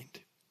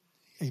mind.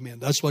 Amen.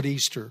 That's what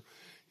Easter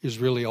is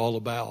really all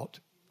about.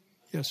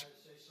 Yes. I'd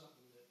say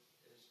something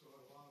that is going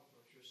along with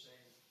what you're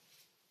saying.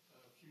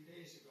 A few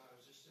days ago, I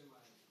was just in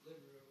my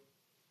living room,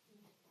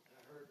 and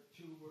I heard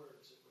two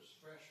words. It was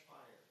fresh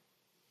fire.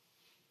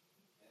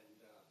 And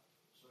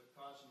so it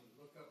caused me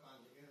to look up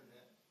on the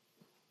internet.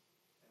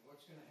 And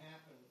what's going to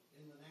happen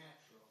in the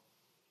natural,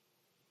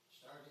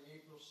 starting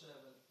April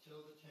 7th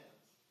till the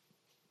 10th,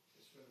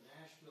 is from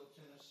Nashville,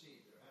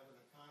 Tennessee. They're having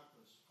a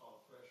conference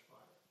called Fresh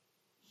Fire.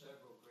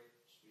 Several great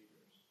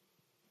speakers.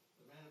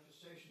 The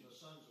manifestation of the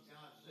sons of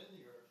God is in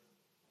the earth,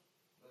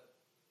 but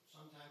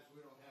sometimes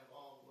we don't have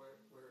all where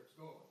it's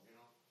going,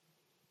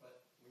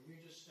 But when you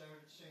just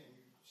started saying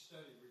you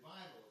studied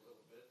revival a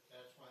little bit,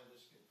 that's why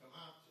this can come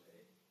out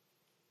today.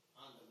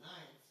 On the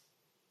 9th,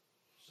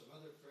 some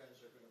other friends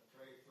are going to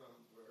pray from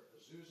where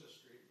Azusa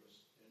Street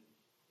was in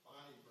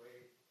Bonnie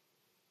Brae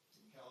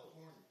in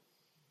California.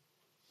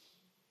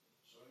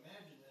 So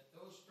imagine that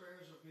those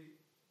prayers will be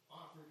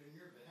offered in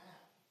your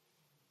behalf.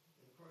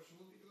 And of course,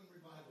 we'll be doing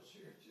revivals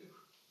here too.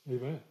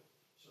 Amen.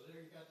 So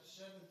there you got the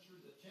 7th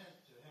through the 10th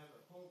to have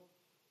a hope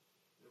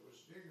that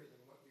was bigger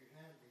than what you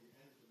had when you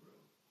entered the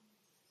room.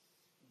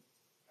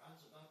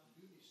 God's about to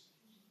do these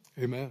things.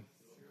 Amen.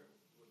 Here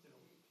within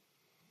a week.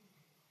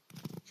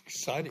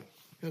 Exciting.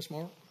 Yes,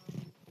 Mark?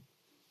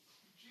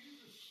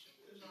 Jesus,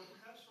 as our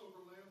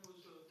Passover lamb,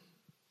 was a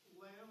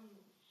lamb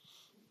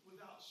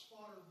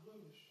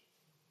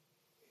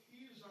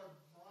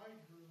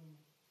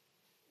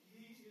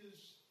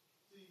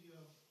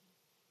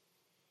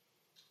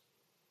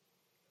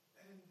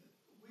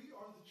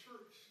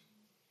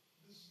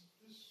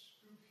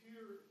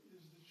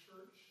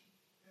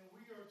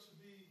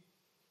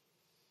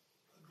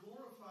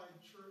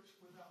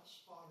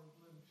spot or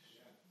blemish.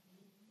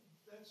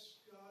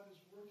 That's God is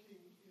working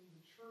in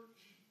the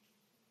church,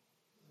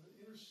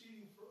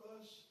 interceding for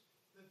us,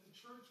 that the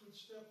church would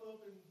step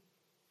up and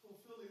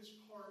fulfill its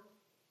part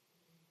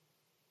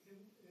in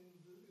the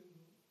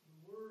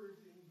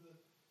word, in the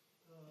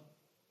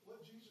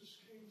what Jesus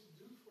came to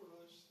do for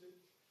us, that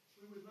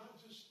we would not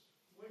just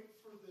wait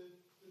for the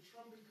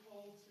trumpet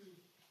call to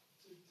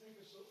take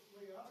us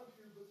way out of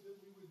here, but that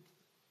we would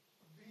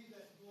be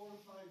that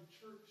glorified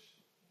church.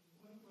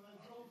 When I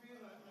drove in,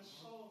 I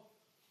saw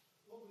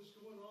what was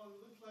going on.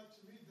 It looked like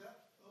to me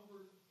that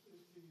over at the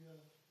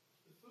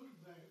food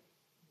bank,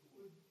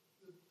 with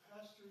the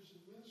pastors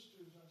and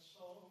ministers I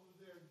saw over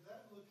there,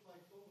 that looked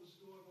like what was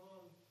going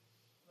on.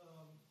 Do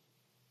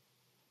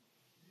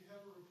you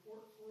have a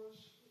report for us?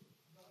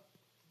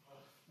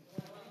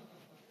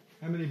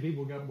 How many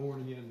people got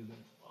born again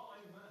today? Well,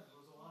 amen. There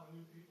was a lot of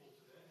new people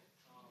today.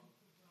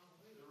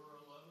 There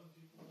were 11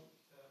 people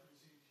that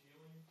received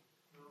healing.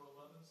 There were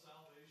 11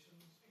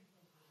 salvations.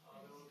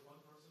 There was one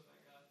person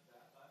that got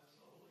baptized in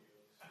the Holy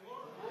Ghost.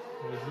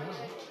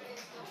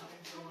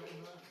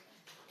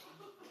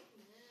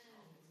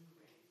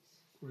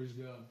 Praise God. Praise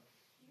God.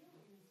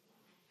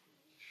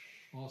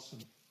 Awesome.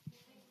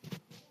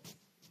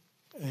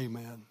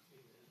 Amen.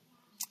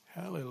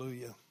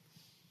 Hallelujah.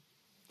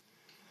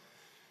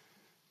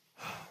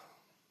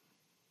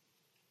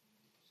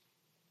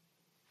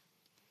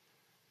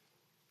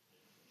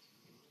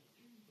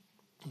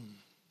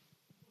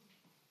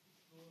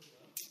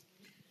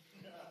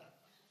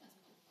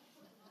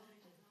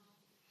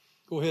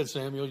 Go ahead,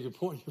 Samuel. You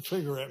point your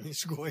finger at me,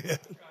 so go ahead.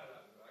 I got a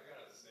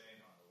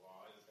saying on the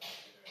wall. I just got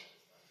it there. I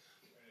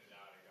printed it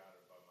out. I got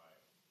it above my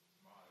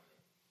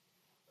monitor.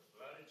 The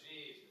blood of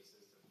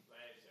Jesus is the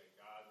pledge that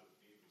God would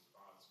be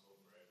responsible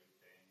for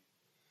everything.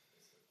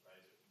 It's the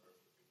pledge of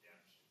perfect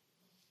redemption.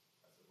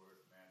 That's the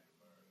word man to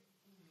murder.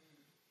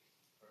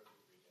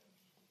 Perfect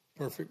redemption.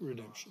 Perfect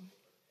redemption.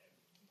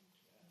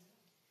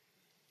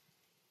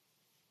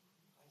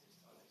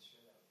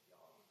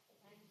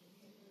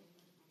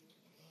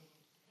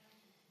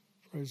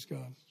 Praise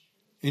God.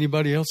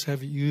 Anybody else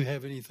have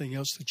anything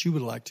else that you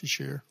would like to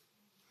share?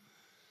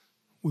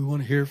 We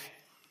want to hear.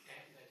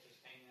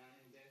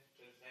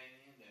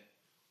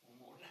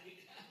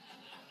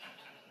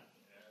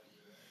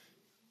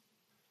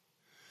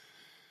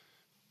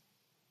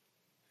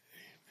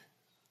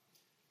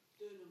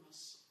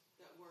 Dunamis,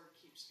 that word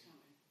keeps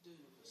coming.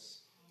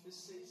 Dunamis.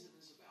 This season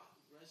is about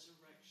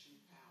resurrection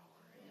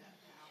power, and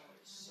that power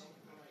is so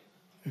great.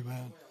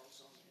 Amen. Wells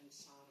on the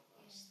inside of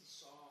us. The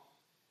song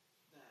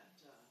that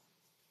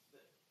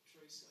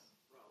Teresa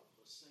wrote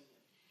was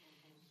singing.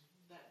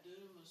 That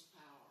dunamis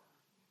power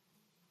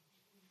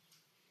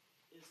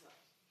is the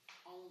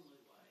only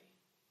way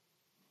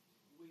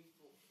we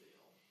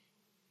fulfill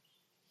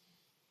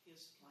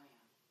His plan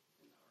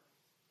in the earth.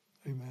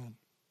 Amen.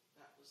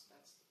 That's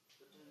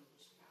the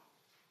dunamis power.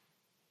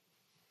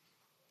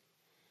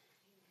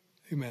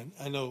 Amen.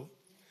 I know.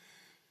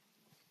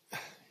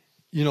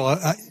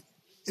 I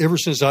ever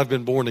since I've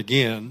been born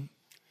again,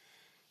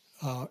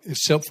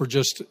 except for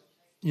just,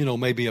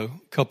 maybe a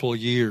couple of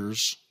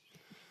years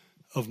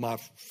of my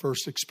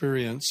first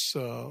experience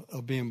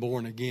of being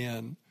born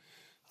again,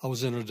 I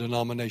was in a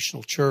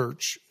denominational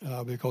church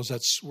because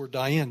that's where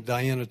Diane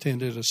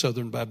attended a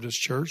Southern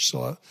Baptist church.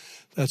 So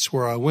that's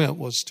where I went,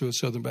 was to a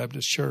Southern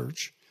Baptist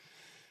church.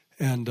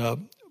 And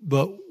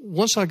but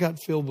once I got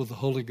filled with the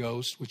Holy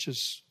Ghost, which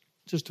is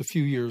just a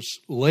few years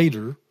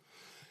later,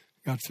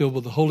 got filled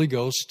with the Holy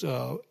Ghost,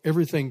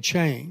 everything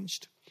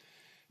changed,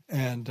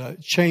 and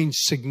changed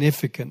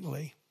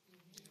significantly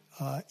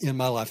in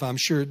my life. I'm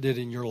sure it did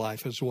in your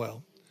life as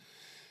well.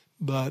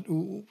 But,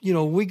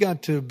 we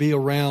got to be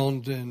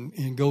around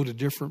and go to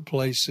different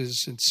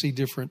places and see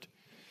different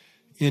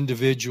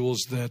individuals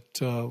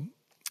that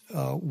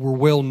were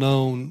well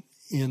known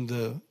in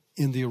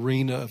the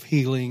arena of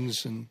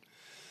healings and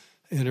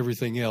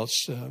everything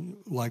else.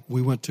 Like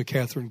we went to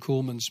Catherine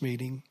Kuhlman's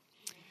meeting,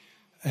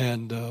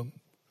 and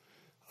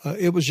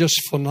it was just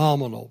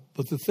phenomenal.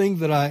 But the thing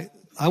that I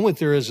went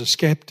there as a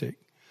skeptic,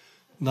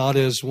 not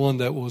as one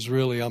that was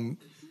really,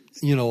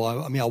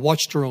 I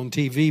watched her on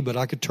TV, but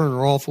I could turn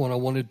her off when I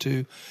wanted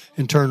to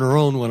and turn her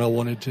on when I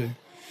wanted to.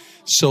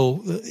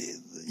 So,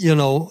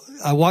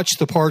 I watched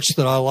the parts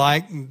that I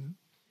liked and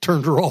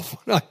turned her off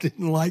when I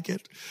didn't like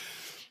it.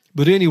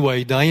 But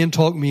anyway, Diane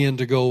talked me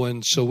into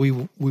going, so we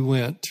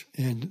went,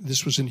 and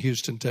this was in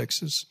Houston,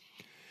 Texas.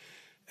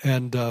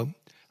 And I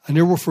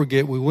never will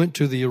forget, we went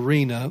to the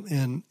arena,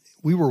 and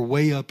we were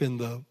way up in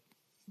the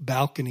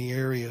balcony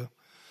area.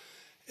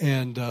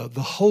 And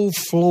the whole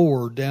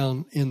floor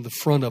down in the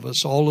front of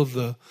us, all of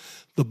the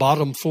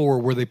bottom floor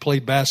where they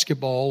played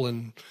basketball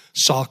and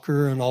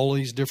soccer and all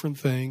these different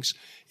things,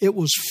 it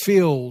was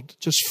filled,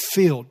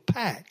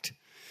 packed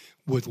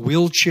with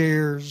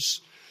wheelchairs,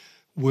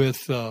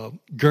 with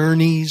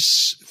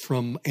gurneys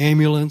from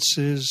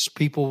ambulances,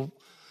 people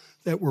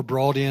that were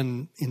brought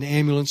in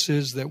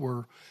ambulances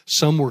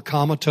some were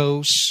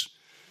comatose.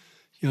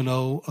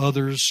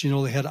 Others,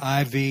 they had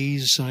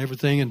IVs and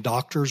everything, and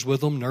doctors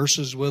with them,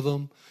 nurses with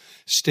them,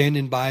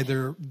 standing by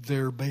their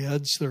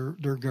beds,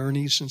 their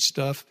gurneys and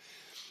stuff.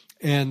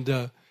 And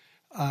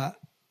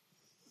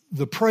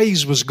the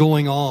praise was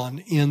going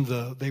on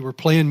they were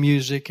playing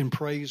music and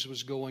praise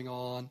was going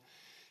on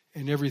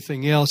and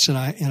everything else. And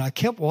I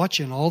kept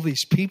watching all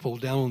these people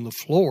down on the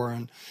floor.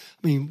 And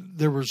I mean,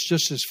 there was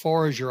just as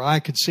far as your eye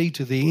could see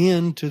to the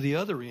end, to the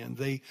other end.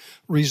 They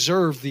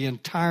reserved the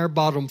entire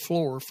bottom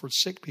floor for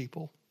sick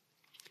people.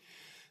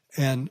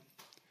 And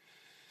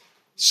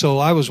so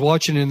I was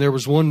watching, and there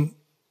was one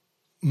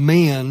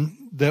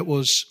man that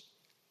was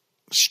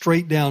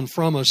straight down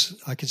from us.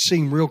 I could see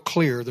him real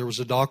clear. There was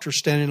a doctor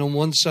standing on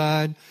one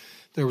side.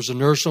 There was a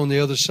nurse on the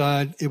other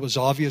side. It was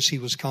obvious he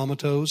was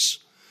comatose,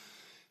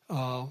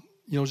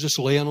 just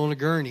laying on a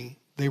gurney.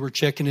 They were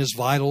checking his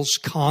vitals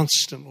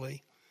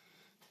constantly.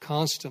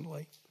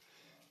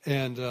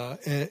 And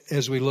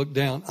as we looked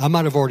down, I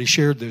might have already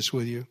shared this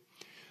with you,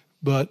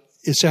 but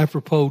it's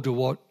apropos to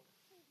what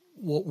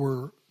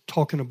we're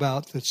talking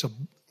about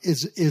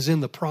is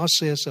in the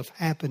process of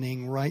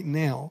happening right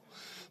now,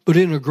 but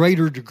in a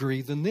greater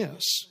degree than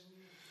this.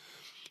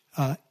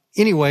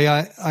 Anyway,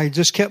 I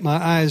just kept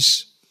my eyes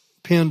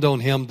pinned on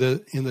him.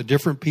 And the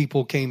different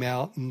people came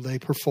out and they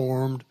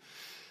performed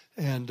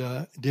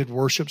and did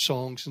worship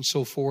songs and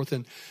so forth.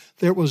 And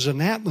there was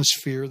an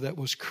atmosphere that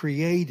was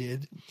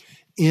created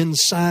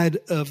inside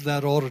of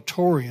that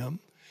auditorium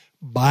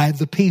by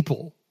the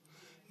people,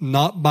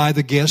 not by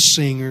the guest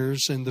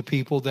singers and the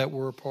people that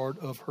were a part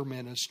of her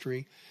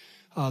ministry.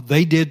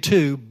 They did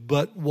too,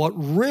 but what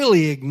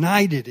really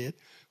ignited it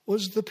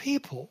was the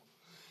people.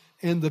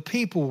 And the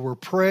people were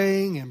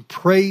praying and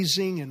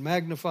praising and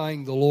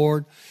magnifying the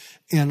Lord.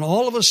 And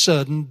all of a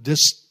sudden, this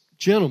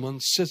gentleman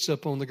sits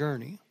up on the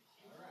gurney.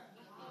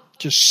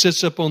 Just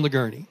sits up on the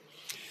gurney.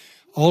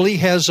 All he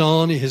has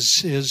on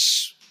is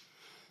his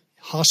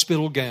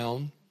hospital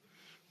gown,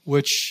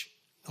 which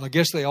I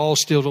guess they all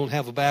still don't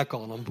have a back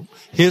on them.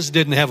 His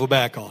didn't have a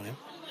back on him.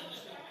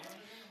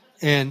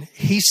 And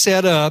he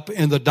sat up,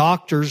 and the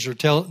doctor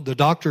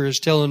is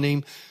telling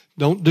him,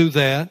 don't do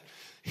that.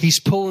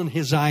 He's pulling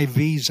his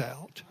IVs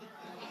out.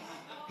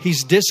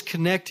 He's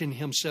disconnecting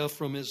himself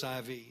from his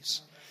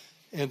IVs.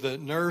 And the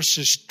nurse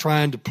is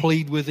trying to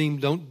plead with him,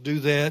 don't do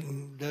that,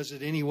 and does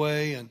it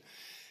anyway.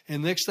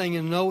 And next thing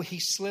you know, he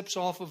slips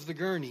off of the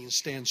gurney and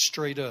stands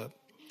straight up.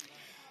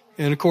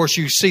 And, of course,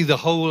 you see the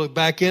whole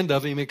back end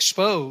of him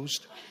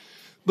exposed.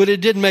 But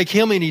it didn't make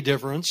him any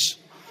difference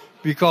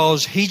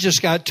because he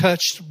just got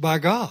touched by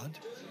God.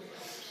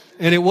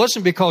 And it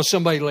wasn't because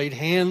somebody laid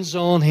hands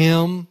on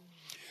him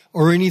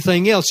or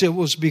anything else. It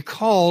was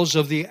because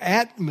of the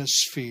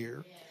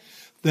atmosphere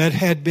that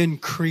had been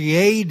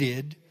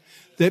created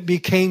that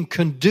became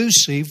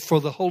conducive for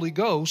the Holy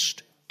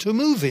Ghost to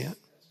move in.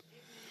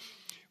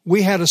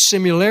 We had a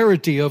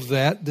similarity of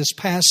that this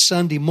past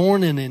Sunday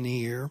morning in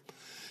here.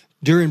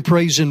 During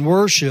praise and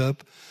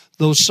worship,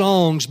 those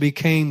songs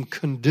became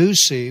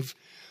conducive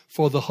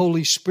for the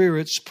Holy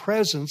Spirit's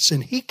presence.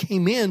 And he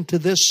came into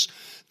this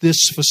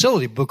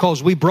facility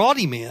because we brought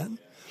him in.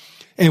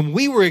 And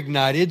we were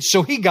ignited,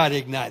 so he got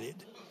ignited.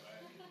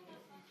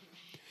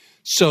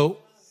 So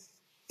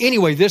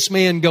anyway, this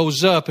man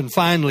goes up, and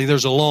finally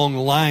there's a long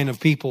line of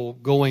people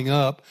going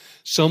up.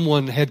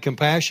 Someone had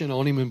compassion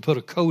on him and put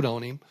a coat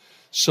on him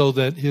so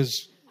that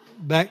his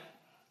back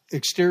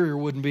exterior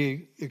wouldn't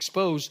be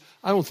exposed.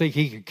 I don't think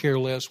he could care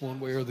less one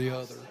way or the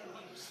other.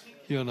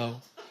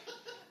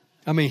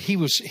 I mean, he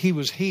was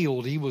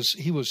healed. He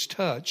was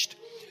touched.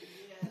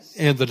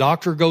 And the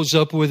doctor goes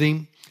up with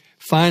him.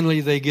 Finally,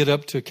 they get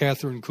up to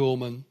Catherine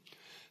Kuhlman.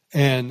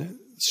 And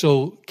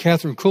so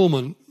Catherine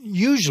Kuhlman,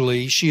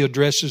 usually she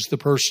addresses the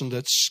person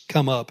that's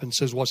come up and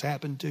says, what's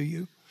happened to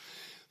you?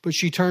 But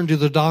she turned to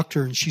the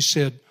doctor and she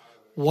said,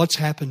 what's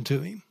happened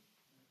to him?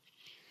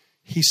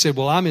 He said,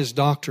 well, I'm his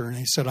doctor. And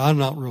he said, I'm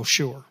not real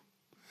sure.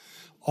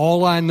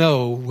 All I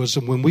know was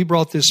that when we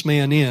brought this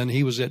man in,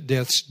 he was at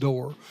death's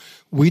door.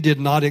 We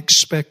did not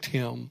expect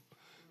him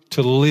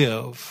to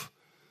live,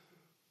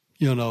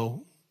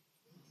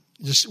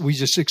 we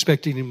just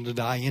expected him to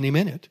die any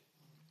minute.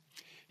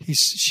 He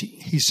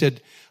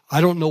said, I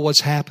don't know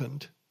what's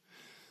happened,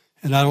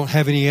 and I don't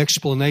have any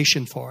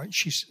explanation for it.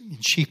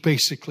 She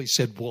basically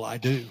said, well, I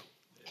do.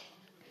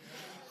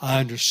 I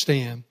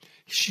understand.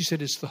 She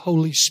said, it's the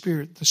Holy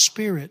Spirit. The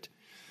Spirit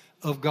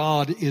of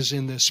God is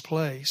in this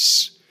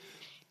place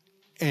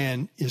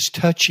and is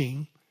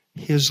touching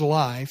his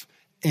life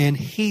and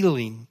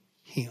healing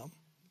him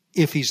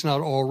if he's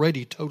not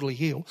already totally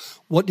healed.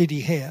 What did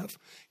he have?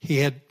 He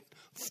had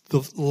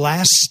the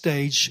last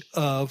stage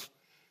of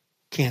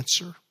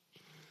cancer.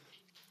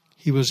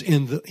 He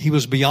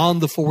was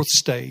beyond the fourth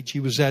stage. He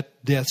was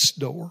at death's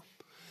door.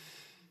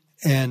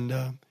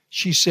 And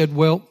she said,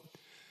 well,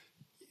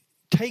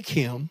 take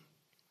him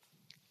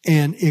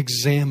and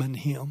examine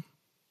him.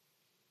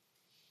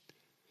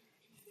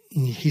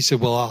 And he said,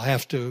 well, I'll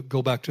have to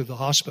go back to the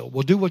hospital.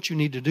 Well, do what you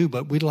need to do,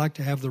 but we'd like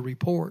to have the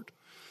report.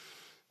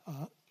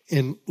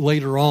 And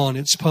later on,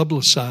 it's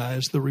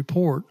publicized, the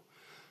report,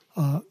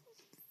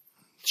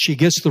 she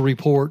gets the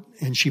report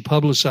and she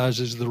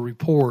publicizes the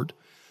report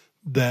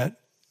that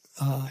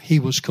he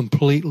was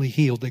completely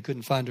healed. They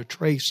couldn't find a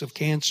trace of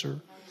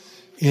cancer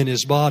in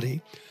his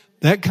body.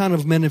 That kind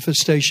of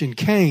manifestation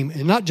came,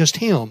 and not just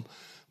him,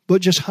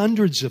 but just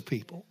hundreds of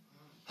people.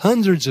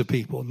 Hundreds of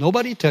people.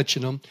 Nobody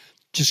touching them,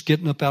 just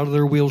getting up out of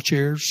their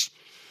wheelchairs,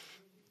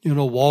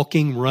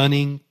 walking,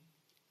 running.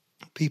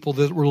 People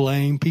that were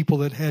lame, people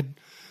that had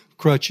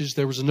crutches.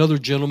 There was another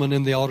gentleman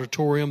in the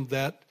auditorium.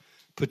 That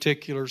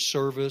particular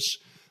service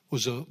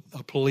was a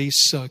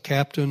police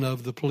captain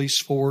of the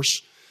police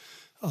force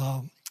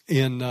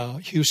in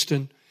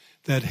Houston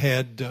that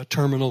had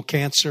terminal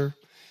cancer.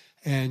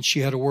 And she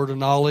had a word of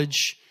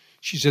knowledge.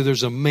 She said,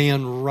 there's a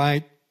man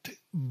right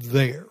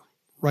there.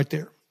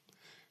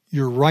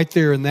 You're right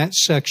there in that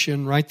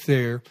section, right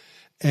there.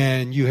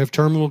 And you have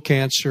terminal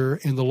cancer,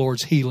 and the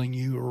Lord's healing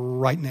you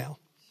right now.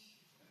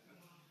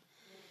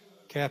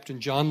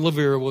 Captain John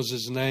Levere was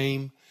his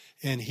name,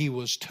 and he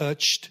was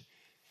touched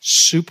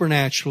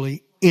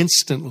supernaturally,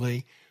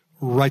 instantly,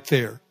 right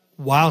there.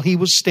 While he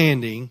was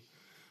standing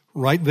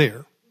right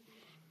there.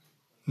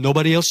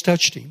 Nobody else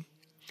touched him.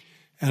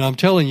 And I'm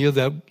telling you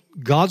that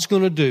God's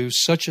going to do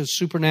such a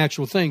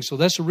supernatural thing. So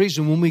that's the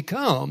reason when we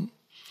come,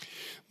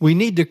 we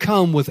need to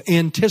come with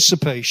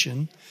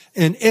anticipation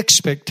and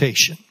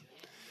expectation.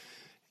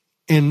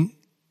 And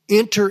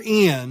enter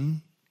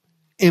in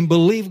and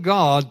believe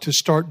God to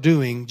start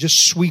doing, just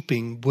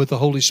sweeping with the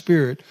Holy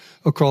Spirit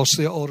across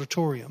the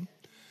auditorium.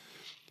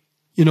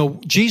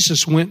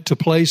 Jesus went to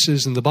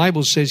places, and the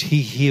Bible says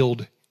he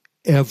healed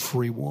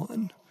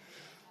everyone.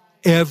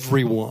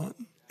 Everyone.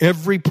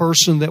 Every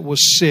person that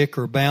was sick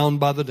or bound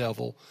by the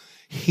devil,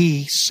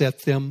 he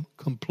set them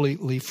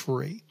completely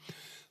free.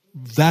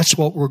 That's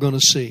what we're going to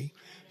see.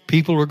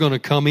 People are going to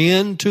come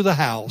into the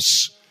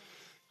house,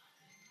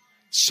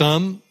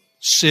 some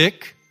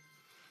sick,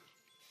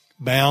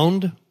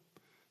 bound,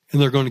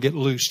 and they're going to get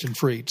loosed and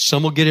freed.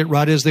 Some will get it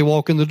right as they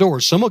walk in the door.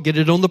 Some will get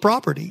it on the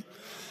property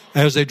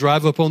as they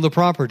drive up on the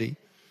property.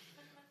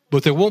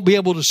 But they won't be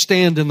able to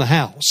stand in the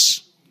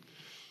house.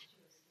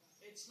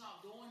 It's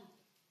not going.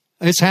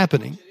 It's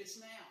happening. It's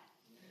now.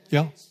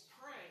 Yeah. It's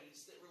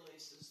praise that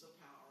releases the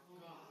power of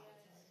God.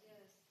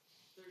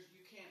 You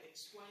can't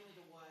explain it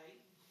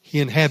away. He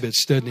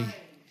inhabits, doesn't he?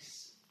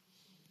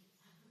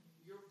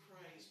 Your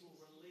praise will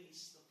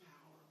release the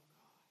power of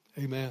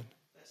God. Amen.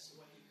 That's the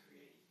way He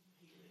created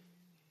healing.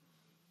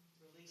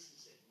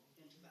 Releases it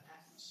into the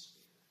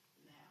atmosphere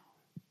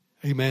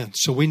now. Amen.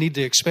 So we need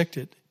to expect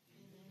it.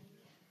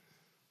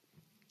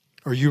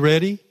 Are you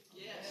ready?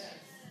 Yes.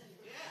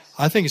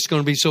 I think it's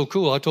going to be so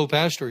cool. I told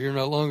Pastor here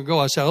not long ago,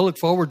 I said, I look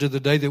forward to the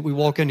day that we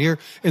walk in here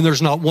and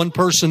there's not one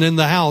person in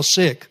the house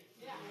sick.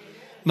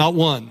 Not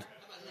one.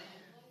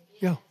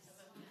 Yeah. I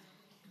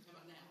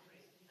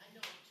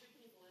know two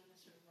people in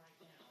this room right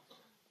now.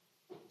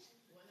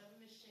 One of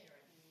them is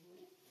Sharon,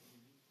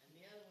 and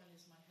the other one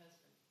is my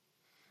husband.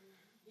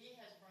 He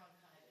has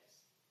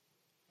bronchitis,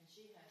 and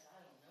she has,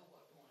 I don't know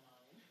what's going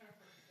on in her,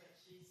 but they're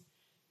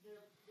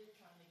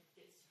trying to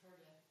get her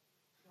to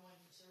go in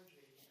for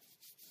surgery again.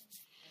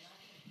 And I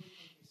think we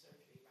can do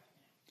surgery right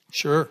now.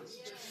 Sure.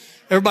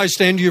 Everybody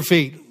stand to your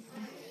feet.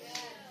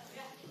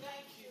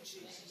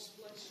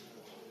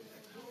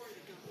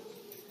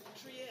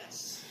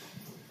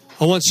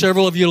 I want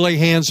several of you to lay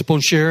hands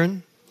upon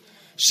Sharon.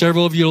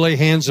 Several of you to lay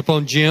hands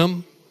upon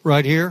Jim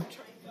right here.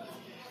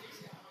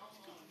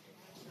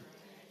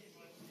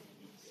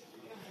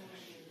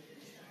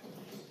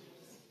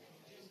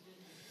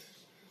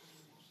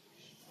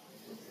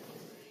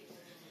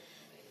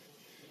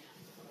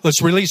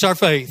 Let's release our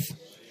faith.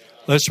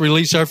 Let's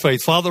release our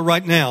faith. Father,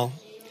 right now,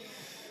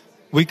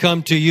 we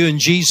come to you in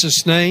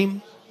Jesus'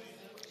 name.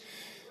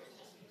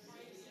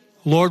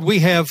 Lord, we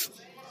have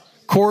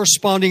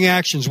corresponding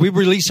actions. We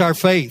release our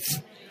faith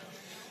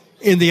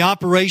in the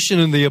operation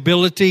and the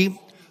ability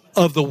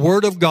of the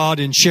Word of God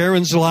in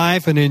Sharon's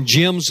life and in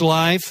Jim's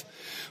life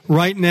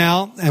right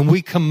now. And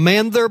we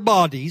command their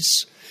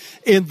bodies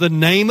in the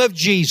name of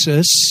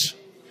Jesus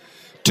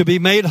to be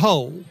made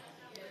whole.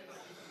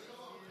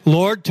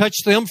 Lord, touch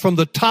them from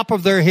the top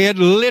of their head,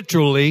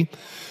 literally,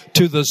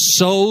 to the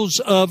soles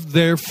of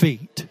their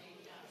feet.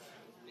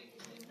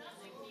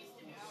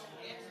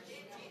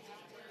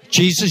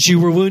 Jesus, you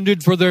were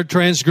wounded for their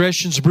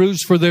transgressions,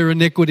 bruised for their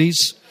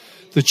iniquities.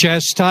 The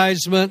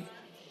chastisement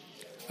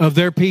of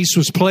their peace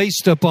was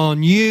placed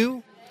upon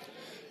you,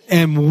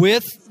 and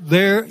with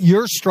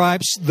your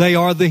stripes they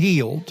are the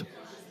healed.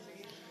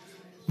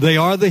 They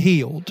are the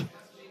healed.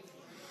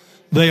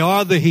 They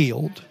are the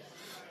healed.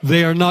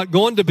 They are not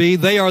going to be.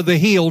 They are the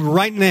healed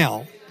right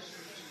now.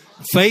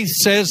 Faith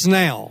says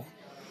now.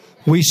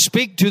 We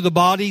speak to the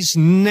bodies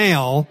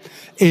now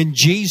in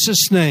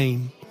Jesus'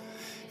 name.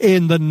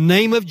 In the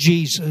name of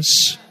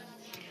Jesus.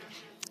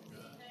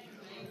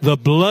 The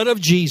blood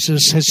of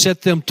Jesus has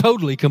set them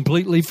totally,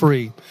 completely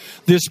free.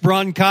 This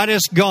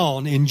bronchitis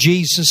gone in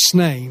Jesus'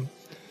 name.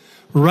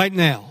 Right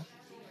now.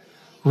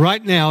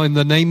 Right now in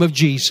the name of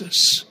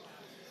Jesus.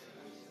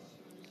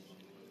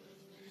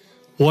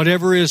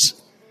 Whatever is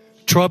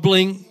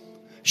troubling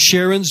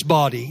Sharon's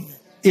body,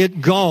 it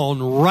gone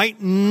right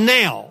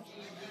now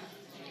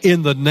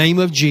in the name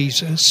of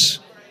Jesus.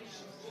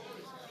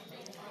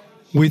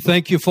 We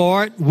thank you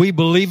for it. We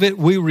believe it.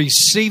 We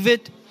receive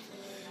it.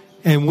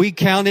 And we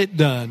count it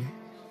done.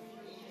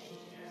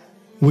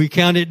 We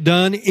count it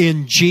done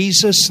in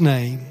Jesus'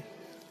 name.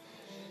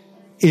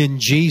 In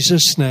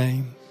Jesus'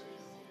 name.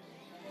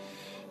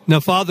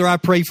 Now, Father, I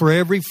pray for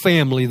every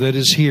family that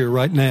is here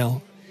right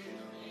now.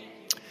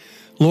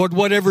 Lord,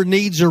 whatever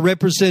needs are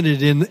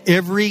represented in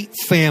every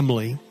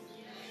family.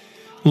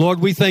 Lord,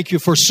 we thank you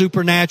for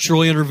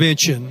supernatural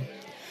intervention.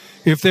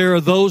 If there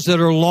are those that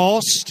are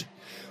lost,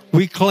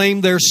 we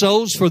claim their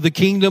souls for the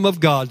kingdom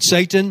of God.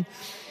 Satan,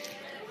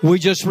 we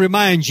just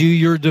remind you,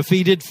 you're a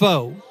defeated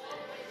foe.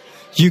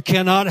 You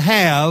cannot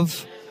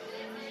have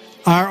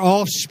our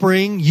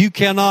offspring. You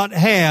cannot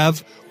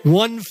have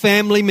one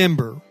family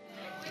member.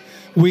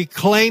 We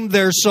claim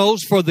their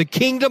souls for the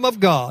kingdom of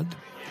God.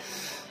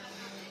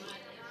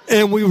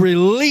 And we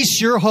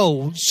release your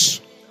holds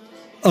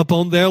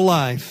upon their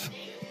life.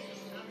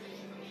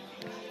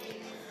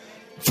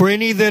 For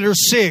any that are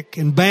sick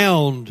and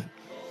bound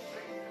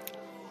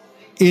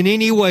in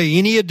any way,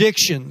 any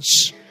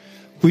addictions,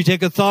 we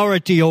take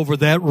authority over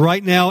that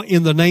right now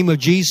in the name of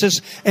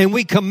Jesus. And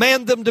we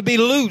command them to be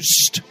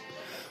loosed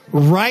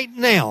right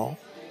now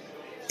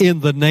in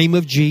the name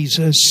of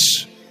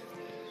Jesus.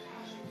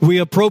 We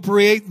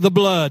appropriate the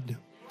blood.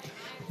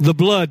 The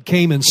blood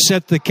came and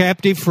set the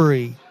captive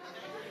free.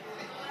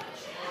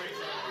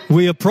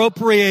 We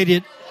appropriate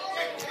it.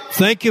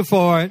 Thank you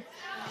for it.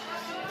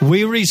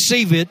 We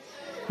receive it.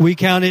 We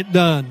count it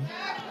done.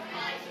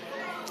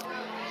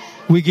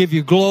 We give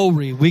you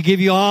glory. We give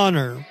you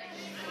honor.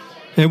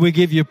 And we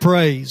give you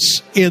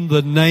praise in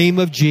the name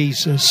of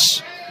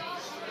Jesus.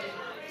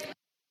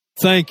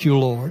 Thank you,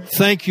 Lord.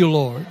 Thank you,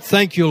 Lord.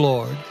 Thank you,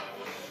 Lord.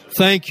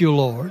 Thank you,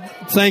 Lord.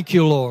 Thank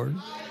you, Lord.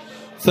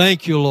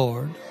 Thank you,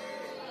 Lord.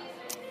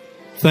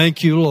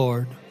 Thank you,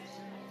 Lord.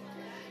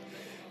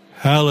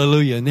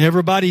 Hallelujah. And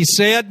everybody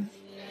said,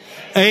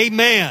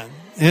 amen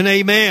and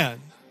amen.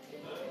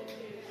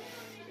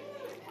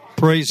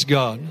 Praise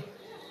God.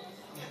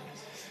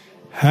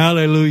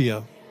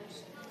 Hallelujah.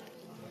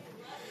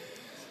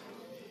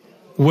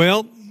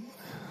 Well,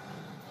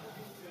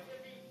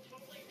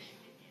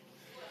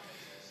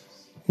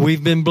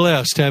 we've been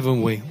blessed,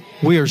 haven't we?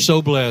 We are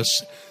so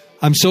blessed.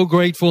 I'm so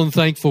grateful and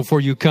thankful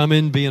for you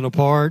coming, being a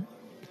part,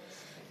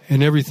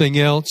 and everything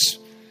else.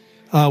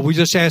 We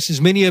just ask as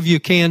many of you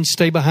can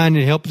stay behind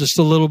and help us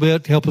a little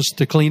bit, help us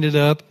to clean it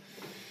up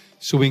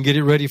so we can get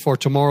it ready for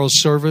tomorrow's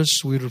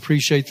service. We'd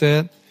appreciate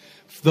that.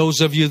 For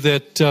those of you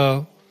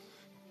that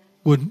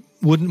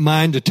wouldn't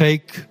mind to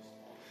take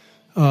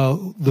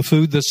the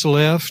food that's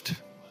left,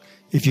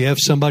 if you have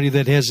somebody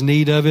that has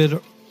need of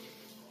it,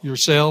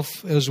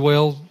 yourself as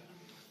well,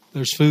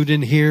 there's food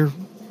in here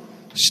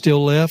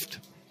still left.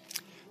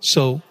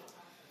 So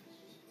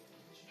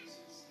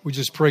we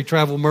just pray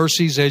travel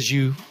mercies as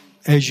you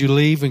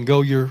leave and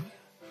go your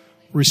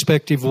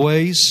respective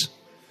ways.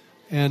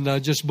 And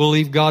just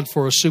believe God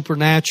for a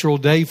supernatural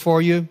day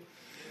for you.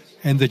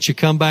 And that you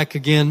come back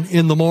again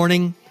in the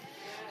morning,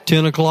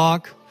 10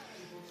 o'clock.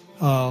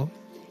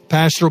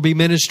 Pastor will be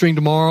ministering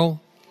tomorrow.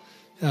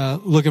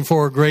 Looking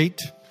for a great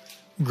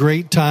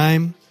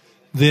time.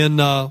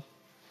 Then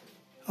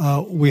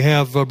we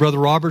have Brother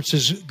Roberts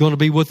is going to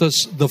be with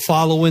us the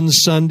following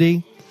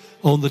Sunday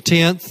on the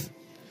 10th.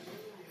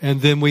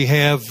 And then we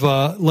have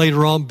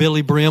later on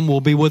Billy Brim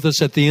will be with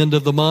us at the end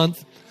of the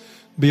month.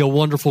 Be a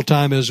wonderful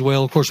time as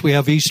well. Of course, we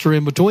have Easter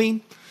in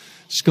between.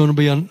 It's going to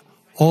be an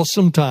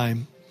awesome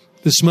time.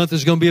 This month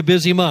is going to be a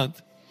busy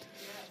month.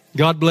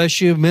 God bless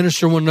you.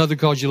 Minister one another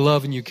because you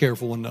love and you care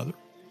for one another.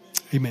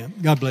 Amen.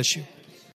 God bless you.